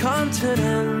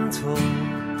transcontinental,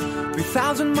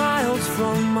 3,000 miles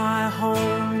from my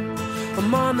home.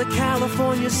 I'm on the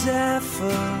California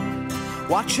Zephyr,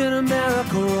 watching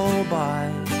America roll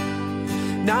by.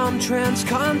 Now I'm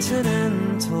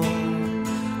transcontinental,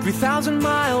 3,000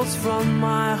 miles from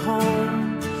my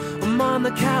home. I'm on the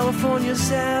California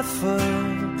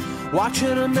Zephyr,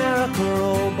 watching America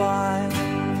roll by.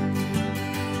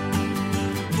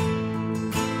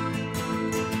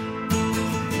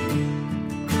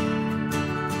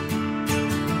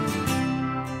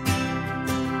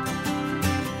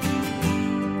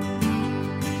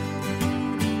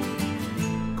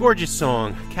 Gorgeous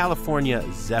song, California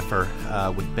Zephyr,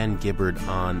 with Ben Gibbard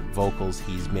on vocals.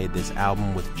 He's made this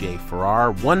album with Jay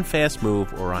Farrar, One Fast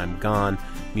Move or I'm Gone,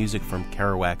 music from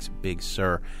Kerouac's Big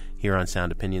Sur, here on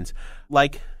Sound Opinions.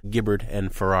 Like Gibbard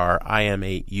and Farrar, I am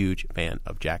a huge fan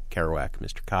of Jack Kerouac,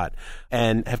 Mr. Cott,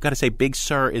 and I've got to say Big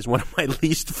Sur is one of my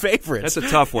least favorites. That's a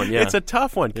tough one, yeah. It's a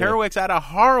tough one. Yeah. Kerouac's at a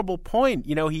horrible point.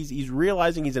 You know, he's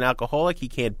realizing he's an alcoholic. He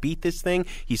can't beat this thing.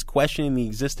 He's questioning the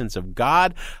existence of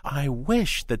God. I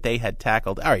wish that they had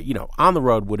tackled, all right, you know, On the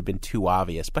Road would have been too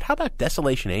obvious, but how about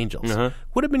Desolation Angels?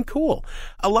 Would have been cool.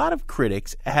 A lot of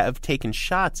critics have taken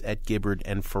shots at Gibbard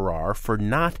and Farrar for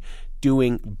not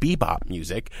doing bebop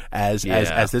music as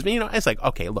this. You know, it's like,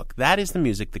 okay, look, that is the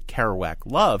music that Kerouac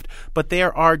loved, but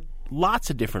there are lots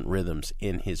of different rhythms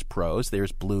in his prose.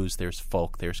 There's blues, there's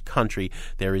folk, there's country,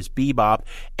 there is bebop,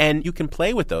 and you can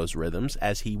play with those rhythms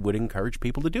as he would encourage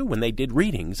people to do when they did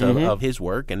readings of his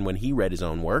work and when he read his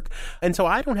own work. And so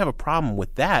I don't have a problem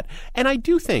with that. And I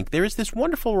do think there is this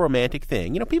wonderful romantic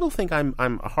thing. You know, people think I'm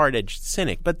a hard-edged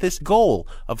cynic, but this goal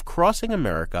of crossing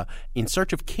America in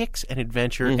search of kicks and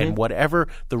adventure and whatever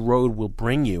the road will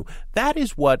bring you, that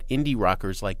is what indie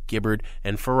rockers like Gibbard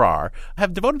and Farrar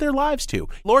have devoted their lives to.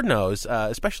 Lord knows,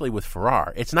 especially with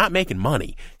Farrar, it's not making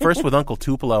money. First with Uncle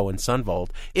Tupelo and Sunvolt,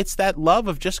 it's that love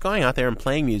of just going out there and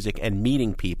playing music and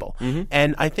meeting people.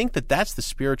 And I think that that's the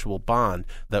spiritual bond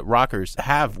that rockers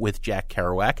have with Jack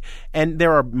Kerouac. And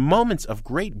there are moments of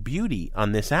great beauty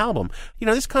on this album. You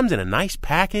know, this comes in a nice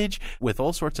package with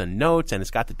all sorts of notes, and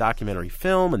it's got the documentary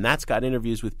film, and that's got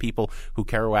interviews with people who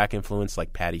Kerouac influenced,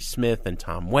 like Patti Smith and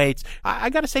Tom Waits.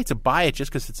 I got to say, to buy it just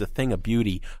because it's a thing of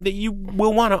beauty that you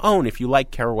will want to own if you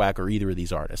like Kerouac or either of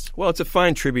these artists. Well, it's a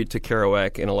fine tribute to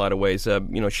Kerouac in a lot of ways, you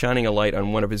know, shining a light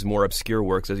on one of his more obscure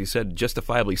works, as you said,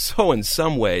 justifiably so in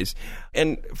some ways.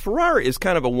 And Farrar is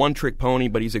kind of a one-trick pony,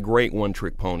 but he's a great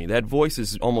one-trick pony. That voice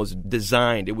is almost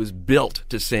designed. It was built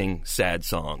to sing sad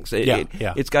songs.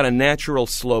 It's got a natural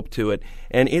slope to it,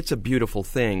 and it's a beautiful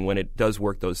thing when it does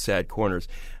work those sad corners.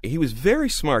 He was very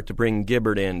smart to bring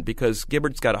Gibbard in because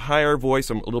Gibbard's got a higher voice,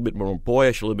 a little bit more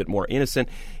boyish, a little bit more innocent.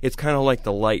 It's kind of like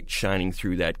the light shining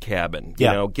through that cabin. You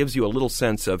know, gives you a little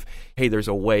sense of, hey, there's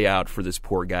a way out for this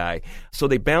poor guy. So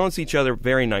they balance each other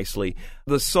very nicely.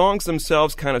 The songs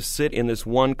themselves kind of sit in this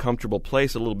one comfortable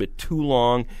place, a little bit too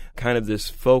long, kind of this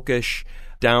folkish,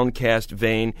 downcast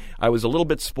vein. I was a little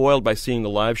bit spoiled by seeing the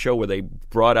live show where they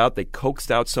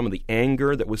coaxed out some of the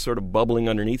anger that was sort of bubbling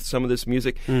underneath some of this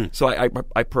music. So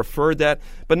I preferred that.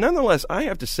 But nonetheless, I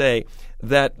have to say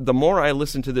that the more I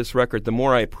listen to this record, the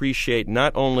more I appreciate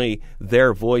not only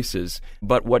their voices,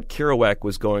 but what Kerouac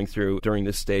was going through during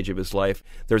this stage of his life.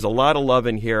 There's a lot of love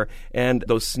in here, and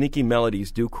those sneaky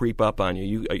melodies do creep up on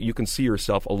you. You can see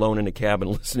yourself alone in a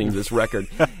cabin listening to this record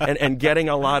and getting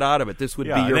a lot out of it. This would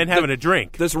be your... and then having a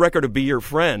drink. This record would be your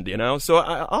friend, you know? So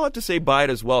I'll have to say buy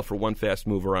it as well for One Fast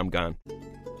Move or I'm Gone.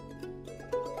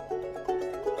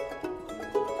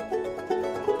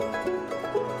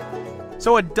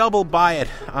 So a double buy it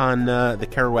on the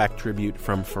Kerouac tribute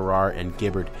from Farrar and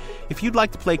Gibbard. If you'd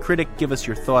like to play critic, give us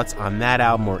your thoughts on that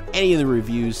album or any of the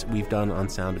reviews we've done on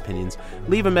Sound Opinions.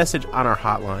 Leave a message on our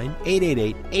hotline,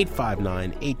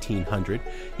 888-859-1800.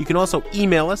 You can also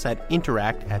email us at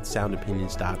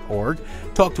interact@soundopinions.org.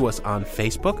 Talk to us on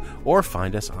Facebook or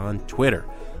find us on Twitter.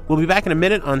 We'll be back in a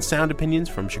minute on Sound Opinions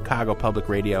from Chicago Public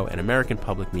Radio and American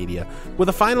Public Media with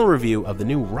a final review of the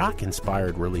new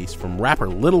rock-inspired release from rapper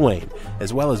Lil Wayne,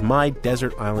 as well as my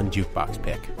Desert Island Jukebox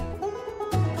pick.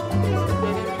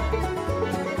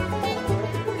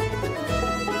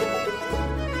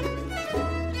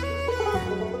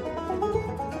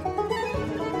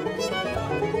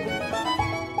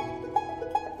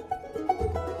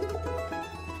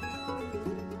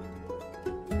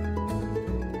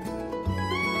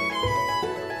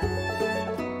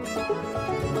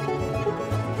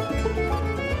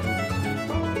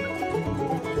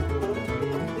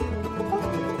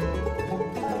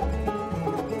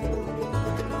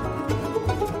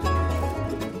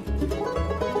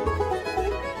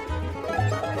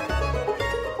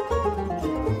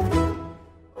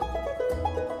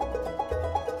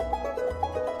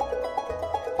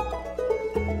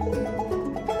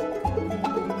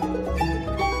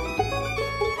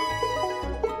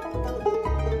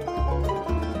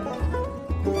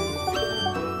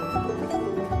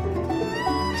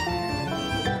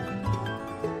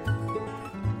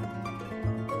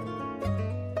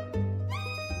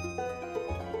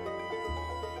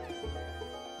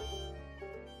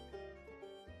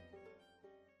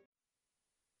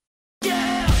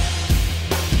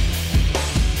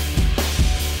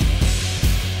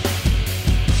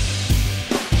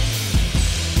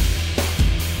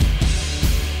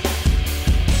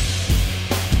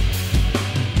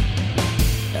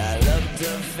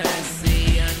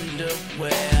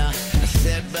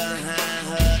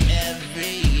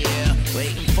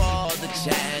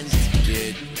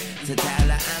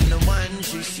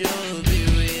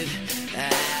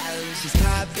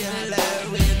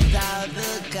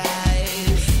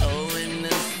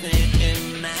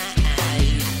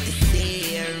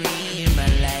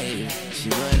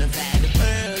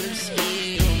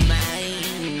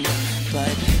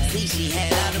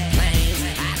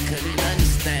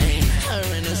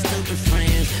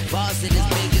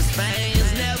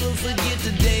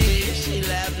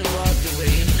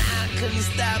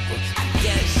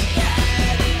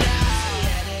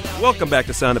 Welcome back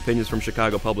to Sound Opinions from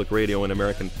Chicago Public Radio and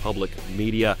American Public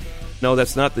Media. No,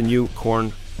 that's not the new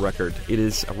Korn record. It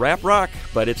is rap rock,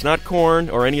 but it's not Korn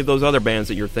or any of those other bands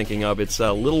that you're thinking of. It's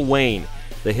Lil Wayne,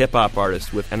 the hip-hop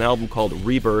artist, with an album called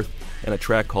Rebirth and a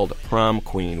track called Prom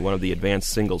Queen, one of the advanced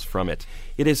singles from it.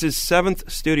 It is his 7th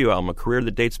studio album, a career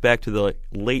that dates back to the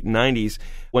late 90s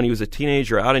when he was a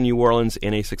teenager out in New Orleans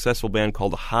in a successful band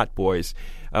called the Hot Boys.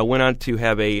 Went on to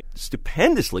have a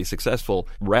stupendously successful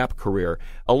rap career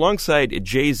alongside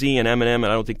Jay-Z and Eminem, and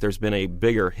I don't think there's been a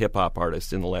bigger hip-hop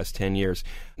artist in the last 10 years.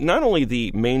 Not only the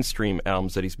mainstream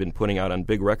albums that he's been putting out on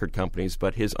big record companies,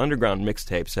 but his underground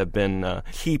mixtapes have been a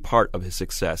key part of his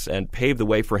success and paved the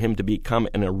way for him to become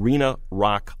an arena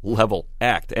rock level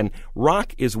act. And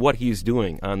rock is what he's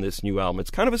doing on this new album.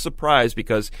 It's kind of a surprise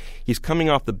because he's coming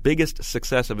off the biggest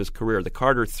success of his career. The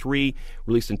Carter 3,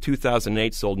 released in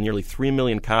 2008, sold nearly 3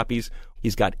 million copies.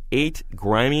 He's got 8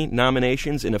 Grammy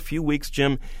nominations. In a few weeks,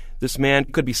 Jim, this man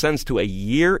could be sentenced to a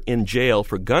year in jail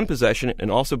for gun possession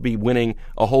and also be winning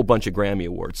a whole bunch of Grammy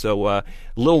Awards. So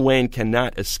Lil Wayne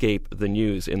cannot escape the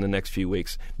news in the next few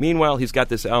weeks. Meanwhile, he's got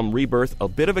this album Rebirth. A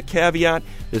bit of a caveat,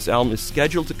 this album is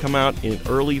scheduled to come out in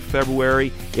early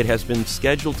February. It has been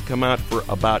scheduled to come out for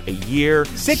about a year.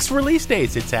 6 release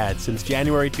dates it's had since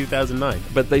January 2009.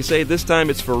 But they say this time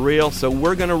it's for real, so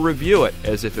we're going to review it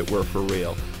as if it were for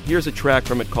real. Here's a track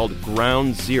from it called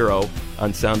Ground Zero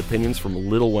on Sound Opinions from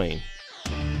Lil Wayne.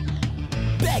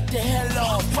 Back the hell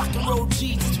off, rock and roll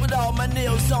Jesus with all my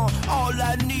nails on. All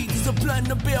I need is a blunt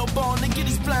and a bail bond and get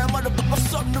these blind motherfuckers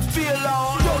something to feel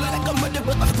on. Roll like a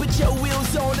motherfucker, put your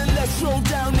wheels on and let's roll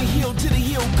down the hill till the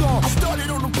hill gone. I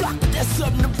started on the block, but there's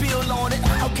something to build on it.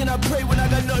 How can I pray when I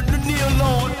got nothing to kneel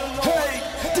on? Hey,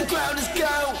 the ground is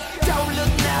gone. Don't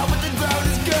look now, but the ground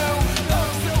is gone.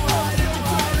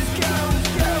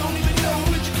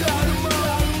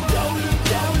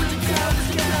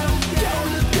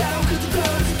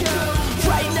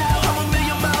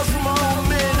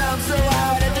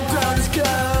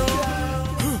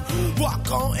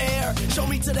 On air, show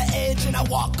me to the edge and I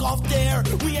walk off there.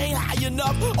 We ain't high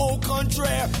enough, au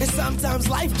contraire. And sometimes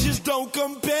life just don't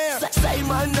compare. Say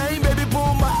my name, baby,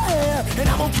 pull my hair, and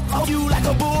I'm gonna fuck you like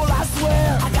a bull, I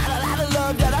swear. I got a lot of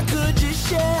love that I could just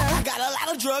share. I got a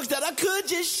lot of drugs that I could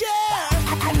just share.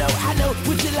 I know,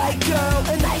 would you like, girl?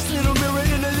 A nice little mirror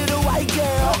and a little white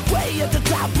girl. Way at the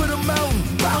top of the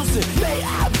mountain, bouncing. May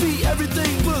I be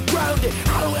everything but grounded.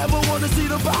 I don't ever wanna see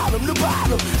the bottom.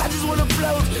 I just wanna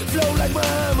float like my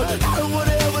hammer. I don't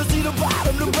wanna ever see the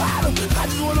bottom. I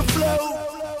just wanna float.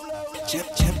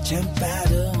 jump out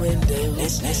the window.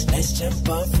 Let's jump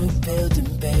off a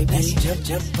building, baby. Let's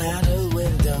jump out the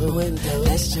window.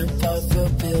 Let's jump off a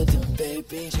building,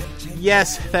 baby.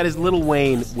 Yes, that is Lil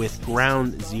Wayne with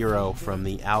Ground Zero from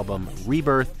the album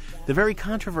Rebirth, the very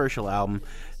controversial album,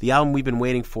 the album we've been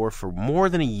waiting for more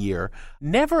than a year.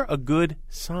 Never a good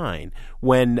sign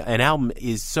when an album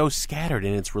is so scattered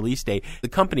in its release date. The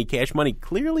company, Cash Money,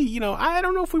 clearly, I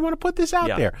don't know if we want to put this out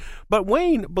there. But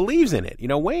Wayne believes in it.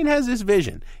 Wayne has this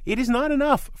vision. It is not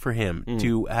enough for him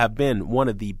to have been one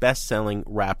of the best-selling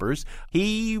rappers.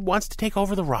 He wants to take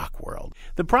over the rock world.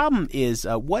 The problem is,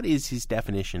 what is his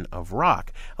definition of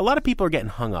rock? A lot of people are getting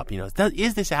hung up.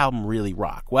 Is this album really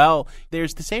rock? Well,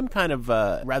 there's the same kind of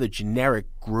rather generic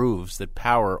grooves that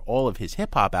power all of his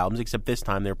hip-hop albums, except this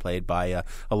time they're played by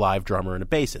a live drummer and a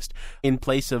bassist. In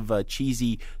place of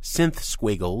cheesy synth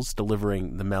squiggles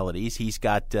delivering the melodies, he's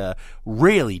got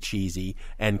really cheesy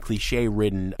and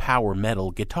cliche-ridden power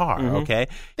metal guitar, okay?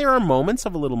 There are moments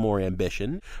of a little more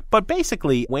ambition, but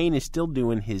basically Wayne is still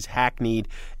doing his hackneyed,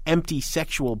 empty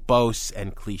sexual boasts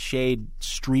and cliched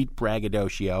street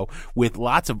braggadocio with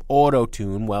lots of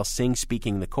auto-tune while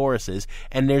speaking the choruses,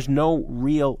 and there's no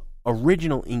real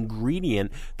original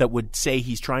ingredient that would say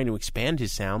he's trying to expand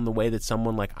his sound the way that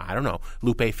someone like, I don't know,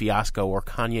 Lupe Fiasco or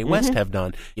Kanye West have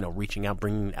done, reaching out,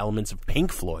 bringing elements of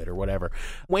Pink Floyd or whatever.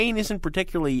 Wayne isn't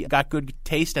particularly got good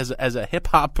taste as a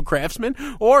hip-hop craftsman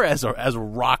or as a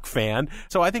rock fan,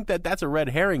 so I think that's a red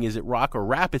herring. Is it rock or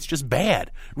rap? It's just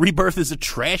bad. Rebirth is a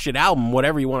trashed album,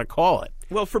 whatever you want to call it.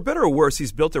 Well, for better or worse,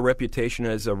 he's built a reputation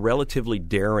as a relatively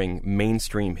daring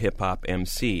mainstream hip-hop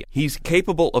MC. He's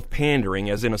capable of pandering,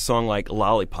 as in a song like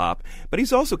Lollipop, but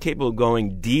he's also capable of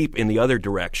going deep in the other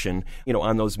direction,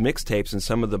 on those mixtapes and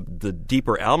some of the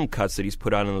deeper album cuts that he's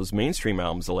put out on those mainstream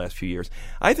albums the last few years.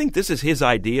 I think this is his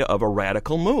idea of a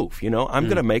radical move. I'm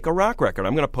going to make a rock record.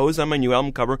 I'm going to pose on my new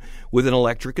album cover with an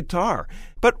electric guitar.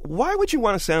 But why would you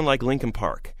want to sound like Linkin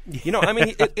Park?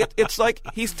 It's like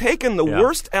he's taken the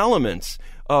worst elements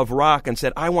of rock and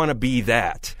said, I want to be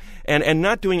that. And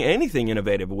not doing anything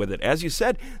innovative with it. As you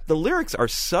said, the lyrics are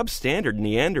substandard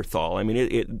Neanderthal. I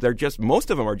mean, they're just, most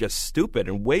of them are just stupid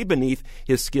and way beneath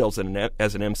his skills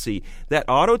as an MC. That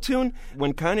auto-tune,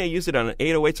 when Kanye used it on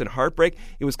 808s and Heartbreak,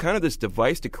 it was kind of this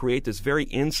device to create this very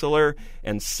insular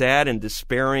and sad and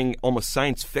despairing, almost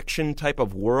science fiction type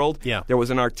of world. Yeah. There was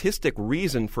an artistic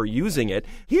reason for using it.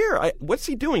 Here, what's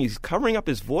he doing? He's covering up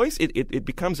his voice. It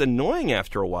becomes annoying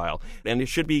after a while. And it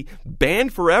should be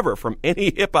banned forever from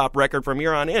any hip-hop record from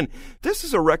here on in. This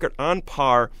is a record on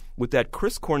par with that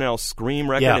Chris Cornell Scream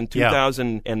record in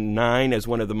 2009 as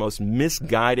one of the most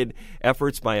misguided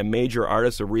efforts by a major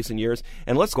artist of recent years.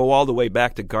 And let's go all the way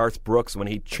back to Garth Brooks when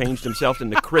he changed himself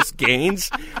into Chris Gaines.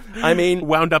 I mean,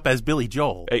 wound up as Billy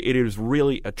Joel. It is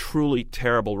really a truly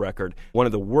terrible record. One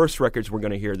of the worst records we're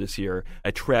going to hear this year.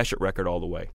 A trash it record all the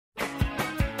way.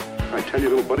 I tell you,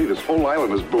 little buddy, this whole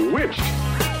island is bewitched.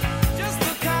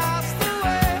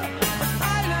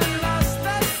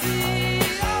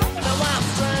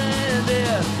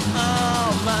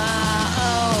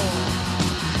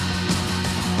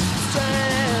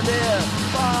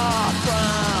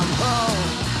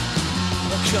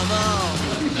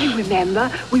 You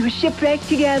remember, we were shipwrecked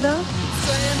together.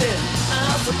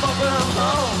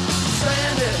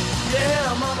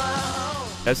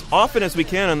 As often as we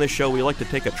can on this show, we like to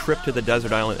take a trip to the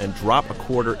desert island and drop a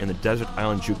quarter in the Desert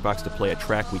Island Jukebox to play a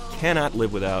track we cannot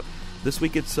live without. This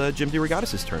week it's Jim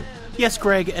DeRogatis' turn. Yes,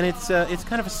 Greg, and it's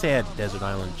kind of a sad Desert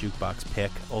Island Jukebox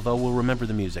pick, although we'll remember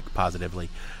the music positively.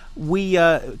 We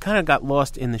kind of got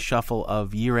lost in the shuffle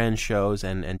of year-end shows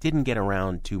and didn't get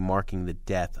around to marking the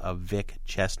death of Vic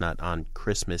Chestnut on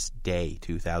Christmas Day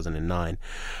 2009.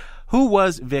 Who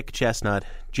was Vic Chestnut?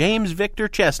 James Victor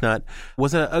Chestnut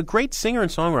was a great singer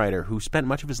and songwriter who spent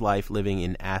much of his life living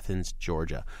in Athens,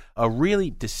 Georgia. A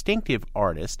really distinctive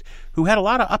artist who had a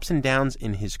lot of ups and downs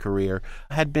in his career,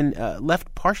 had been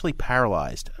left partially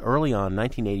paralyzed early on,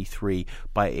 1983,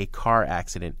 by a car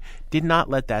accident. Did not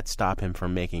let that stop him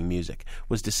from making music.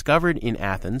 Was discovered in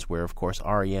Athens, where, of course,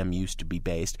 R.E.M. used to be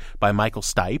based, by Michael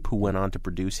Stipe, who went on to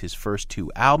produce his first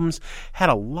two albums. Had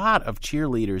a lot of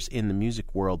cheerleaders in the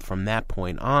music world from that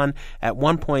point on. At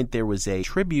one point, there was a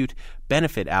tribute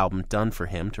benefit album done for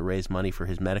him to raise money for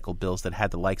his medical bills that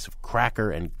had the likes of Cracker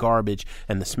and Garbage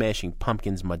and the Smashing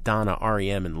Pumpkins, Madonna,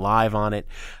 R.E.M., and Live on it.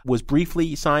 Was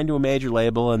briefly signed to a major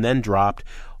label and then dropped.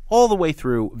 All the way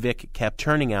through, Vic kept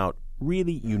churning out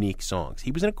really unique songs.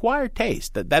 He was an acquired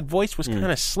taste. That voice was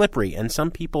kind of slippery, and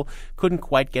some people couldn't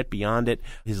quite get beyond it.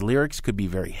 His lyrics could be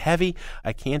very heavy.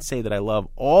 I can't say that I love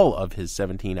all of his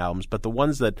 17 albums, but the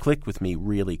ones that clicked with me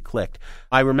really clicked.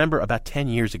 I remember about 10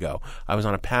 years ago, I was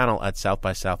on a panel at South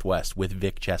by Southwest with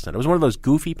Vic Chestnut. It was one of those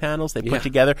goofy panels they put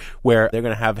together where they're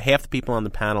going to have half the people on the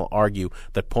panel argue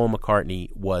that Paul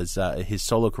McCartney was his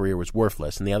solo career was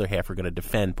worthless, and the other half are going to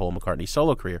defend Paul McCartney's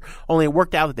solo career. Only it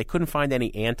worked out that they couldn't find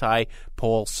any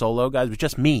anti-Paul solo guys. It was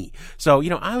just me. So,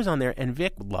 I was on there, and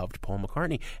Vic loved Paul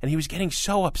McCartney, and he was getting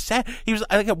so upset. He was,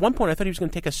 at one point, I thought he was going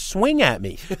to take a swing at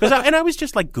me. And I was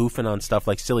just like goofing on stuff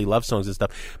like silly love songs and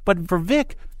stuff. But for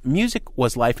Vic, music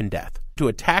was life and death. To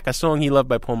attack a song he loved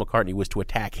by Paul McCartney was to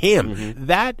attack him.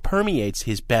 That permeates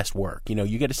his best work.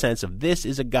 You get a sense of this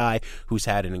is a guy who's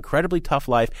had an incredibly tough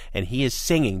life, and he is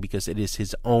singing because it is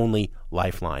his only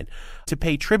lifeline. To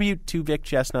pay tribute to Vic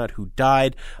Chestnut, who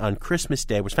died on Christmas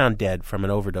Day, was found dead from an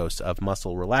overdose of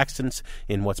muscle relaxants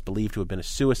in what's believed to have been a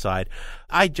suicide,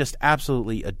 I just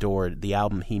absolutely adored the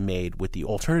album he made with the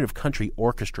alternative country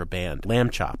orchestra band, Lamb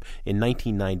Chop, in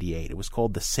 1998. It was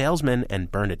called The Salesman and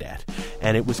Bernadette,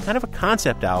 and it was kind of a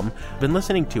concept album. I've been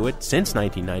listening to it since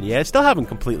 1998. I still haven't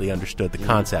completely understood the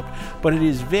concept, but it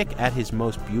is Vic at his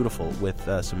most beautiful with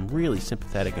some really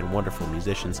sympathetic and wonderful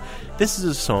musicians. This is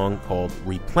a song called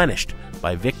Replenished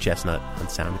by Vic Chestnut on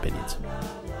Sound Opinions.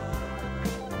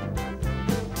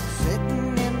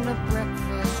 Sitting in the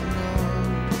breakfast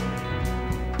nook,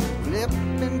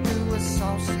 flipping through a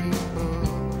saucy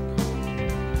book,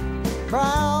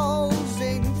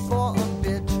 browsing for a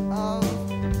bit of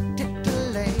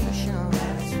titillation.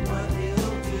 That's what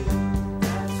he'll do.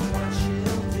 That's what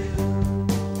she'll do.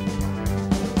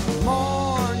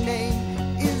 Morning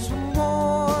is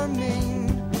warming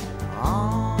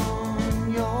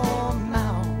on your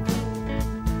mouth.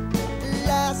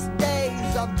 Last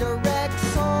days of direct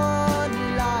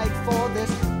sunlight for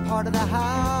this part of the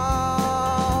house.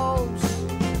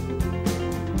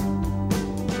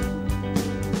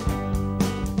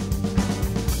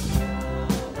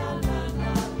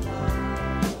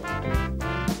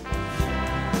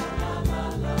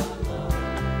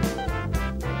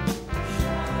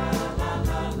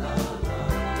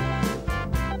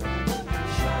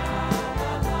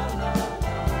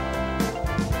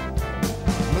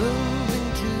 Moving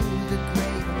to the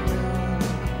great room,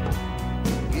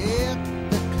 get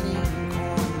the clean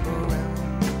corn broom,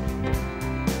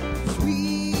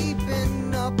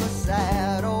 sweeping up a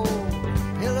sad old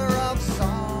pillar of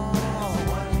song. That's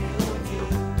what he'll do.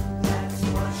 That's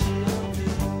what she'll do.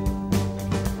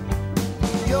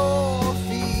 You're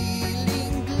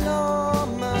feeling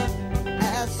glummer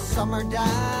as summer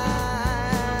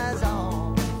dies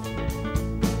on.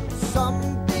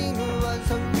 Something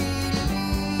was a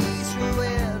release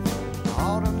with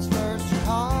autumn's first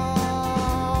cough.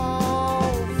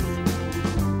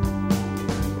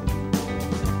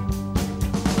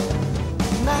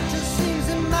 Matter seems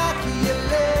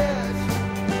immaculate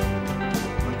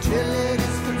until it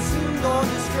is consumed or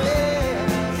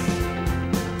distressed.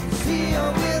 See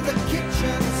her with a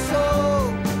kitchen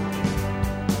soap,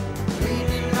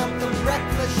 cleaning up the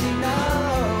breakfast she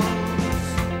knows.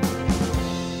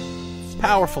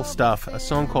 Powerful stuff. A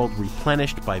song called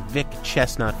Replenished by Vic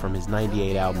Chestnut from his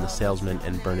 98 album, The Salesman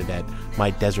and Bernadette, my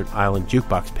Desert Island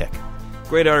Jukebox pick.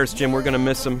 Great artist, Jim. We're going to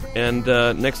miss him. And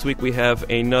next week we have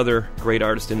another great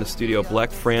artist in the studio, Black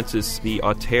Francis, the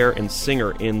auteur and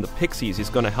singer in the Pixies. He's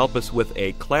going to help us with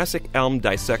a classic album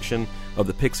dissection of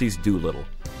the Pixies' Doolittle.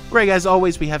 Greg, as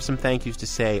always, we have some thank yous to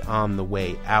say on the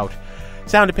way out.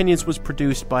 Sound Opinions was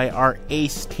produced by our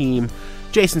ace team,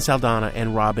 Jason Saldana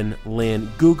and Robin Lynn.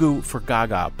 Goo for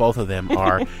Gaga, both of them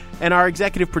are. And our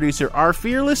executive producer, our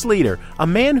fearless leader, a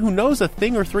man who knows a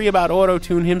thing or three about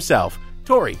auto-tune himself,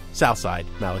 Tori Southside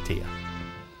Malatia.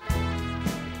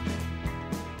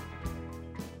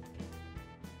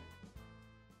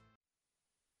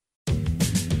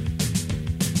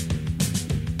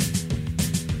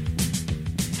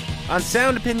 On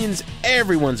Sound Opinions,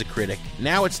 everyone's a critic.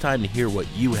 Now it's time to hear what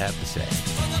you have to say.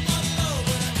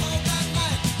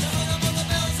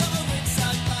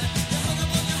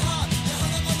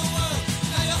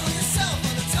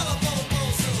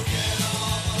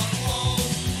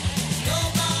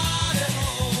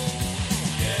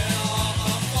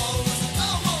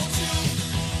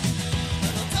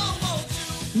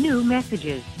 New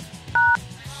messages.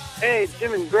 Hey,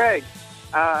 Jim and Greg.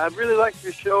 I really liked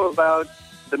your show about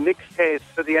the mixtapes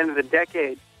for the end of the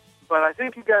decade, but I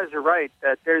think you guys are right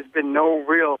that there's been no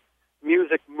real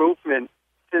music movement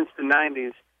since the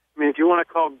 90s. I mean, if you want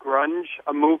to call grunge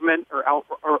a movement or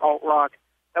alt-rock,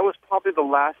 that was probably the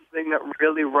last thing that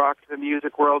really rocked the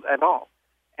music world at all.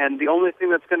 And the only thing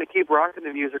that's going to keep rocking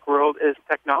the music world is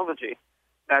technology.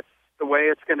 That's the way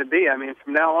it's going to be. I mean,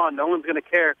 from now on, no one's going to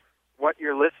care what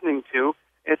you're listening to.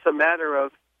 It's a matter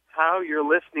of how you're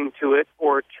listening to it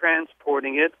or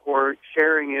transporting it or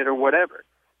sharing it or whatever.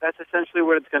 That's essentially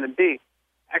what it's going to be.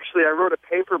 Actually, I wrote a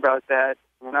paper about that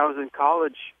when I was in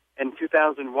college in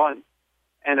 2001,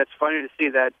 and it's funny to see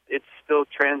that it still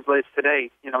translates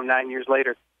today, 9 years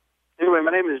later. Anyway,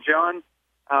 my name is John.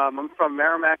 I'm from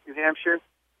Merrimack, New Hampshire.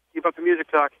 Keep up the music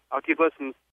talk. I'll keep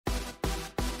listening.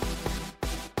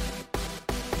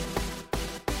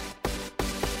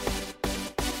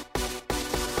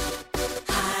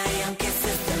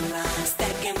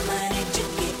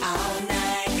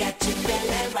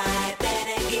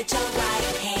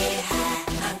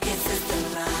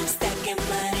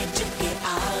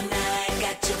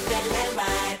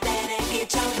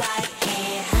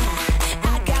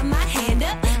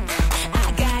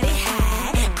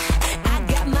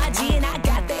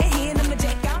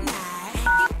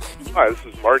 Hi, this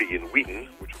is Marty in Wheaton,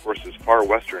 which of course is far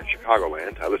western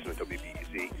Chicagoland. I listen to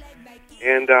WBEZ.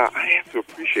 And I have to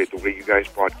appreciate the way you guys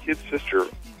brought Kid Sister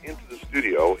into the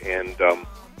studio and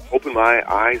opened my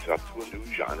eyes up to a new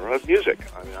genre of music.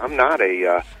 I mean, I'm not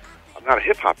a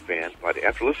hip-hop fan, but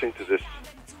after listening to this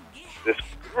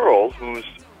girl who's,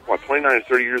 29 or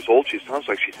 30 years old, she sounds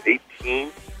like she's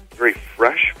 18, very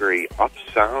fresh, very up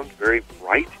sound, very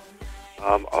bright.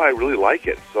 I really like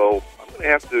it. So I'm going to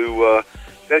have to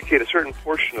dedicate a certain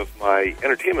portion of my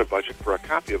entertainment budget for a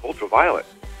copy of Ultraviolet.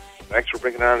 Thanks for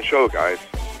bringing it on the show, guys.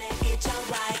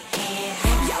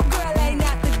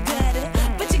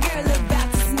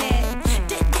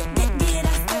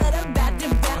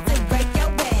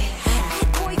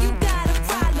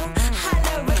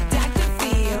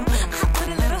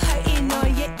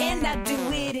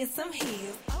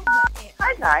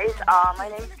 Hi, guys. My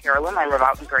name's Carolyn. I live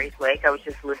out in Grace Lake. I was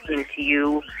just listening to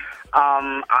you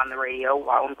on the radio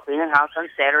while I'm cleaning house on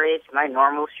Saturday. It's my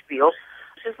normal spiel.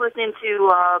 Just listening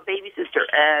to Baby Sister,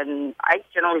 and I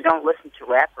generally don't listen to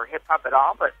rap or hip-hop at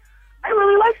all, but I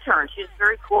really liked her, and she's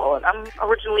very cool, and I'm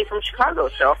originally from Chicago,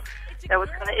 so that was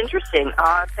kind of interesting.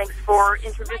 Thanks for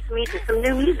introducing me to some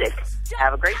new music.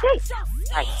 Have a great day.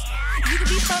 Bye. You can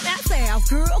be from that south,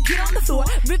 girl, get on the floor,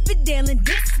 rip it down and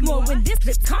dance more when this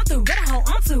lip come through. Better hold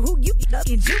on to who you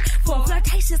looking to. For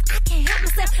flirtatious, I can't help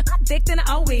myself. I'm thick than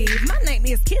always. My name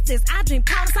is Kisses. I drink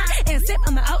Parmesan and sip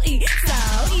on the OE. So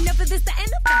enough of this to end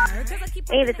the bird.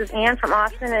 Hey, this is Ann from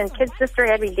Austin, and Kid Sister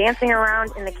had me dancing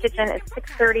around in the kitchen at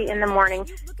 6:30 in the morning.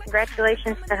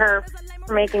 Congratulations to her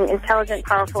for making intelligent,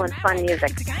 powerful, and fun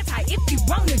music. If you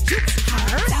want to do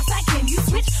her, outside, can you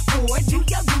switch board? Do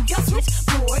your switch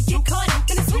board? Get caught up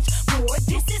in the switch board.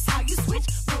 This is how you switch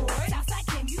board. Outside,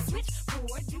 can you switch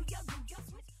board? Do your switch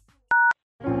board?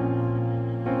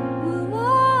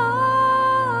 Wild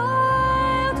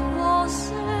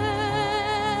horses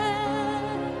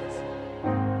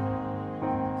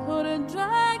couldn't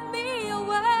drag me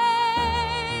away.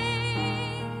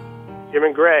 Jim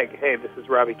and Greg, hey, this is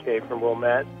Robbie K. from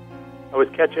Wilmette. I was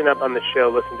catching up on the show,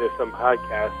 listening to some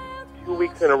podcasts. 2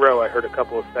 weeks in a row, I heard a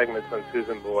couple of segments on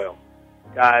Susan Boyle.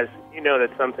 Guys, you know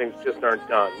that some things just aren't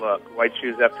done. Look, white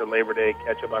shoes after Labor Day,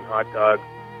 ketchup on hot dogs.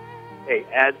 Hey,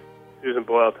 add Susan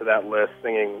Boyle to that list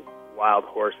singing Wild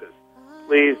Horses.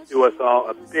 Please do us all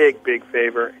a big, big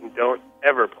favor and don't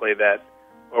ever play that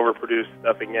overproduced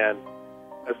stuff again.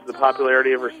 As to the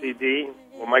popularity of her CD,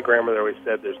 well, my grandmother always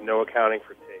said there's no accounting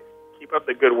for taste. Keep up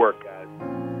the good work, guys.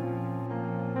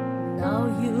 Now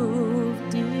you've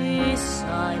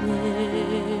decided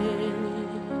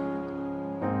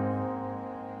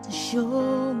to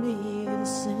show me the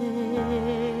same.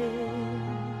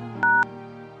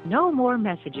 No more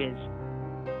messages.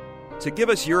 To give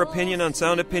us your opinion on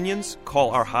Sound Opinions,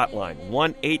 call our hotline,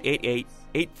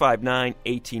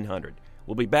 1-888-859-1800.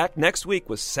 We'll be back next week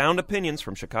with Sound Opinions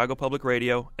from Chicago Public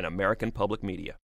Radio and American Public Media.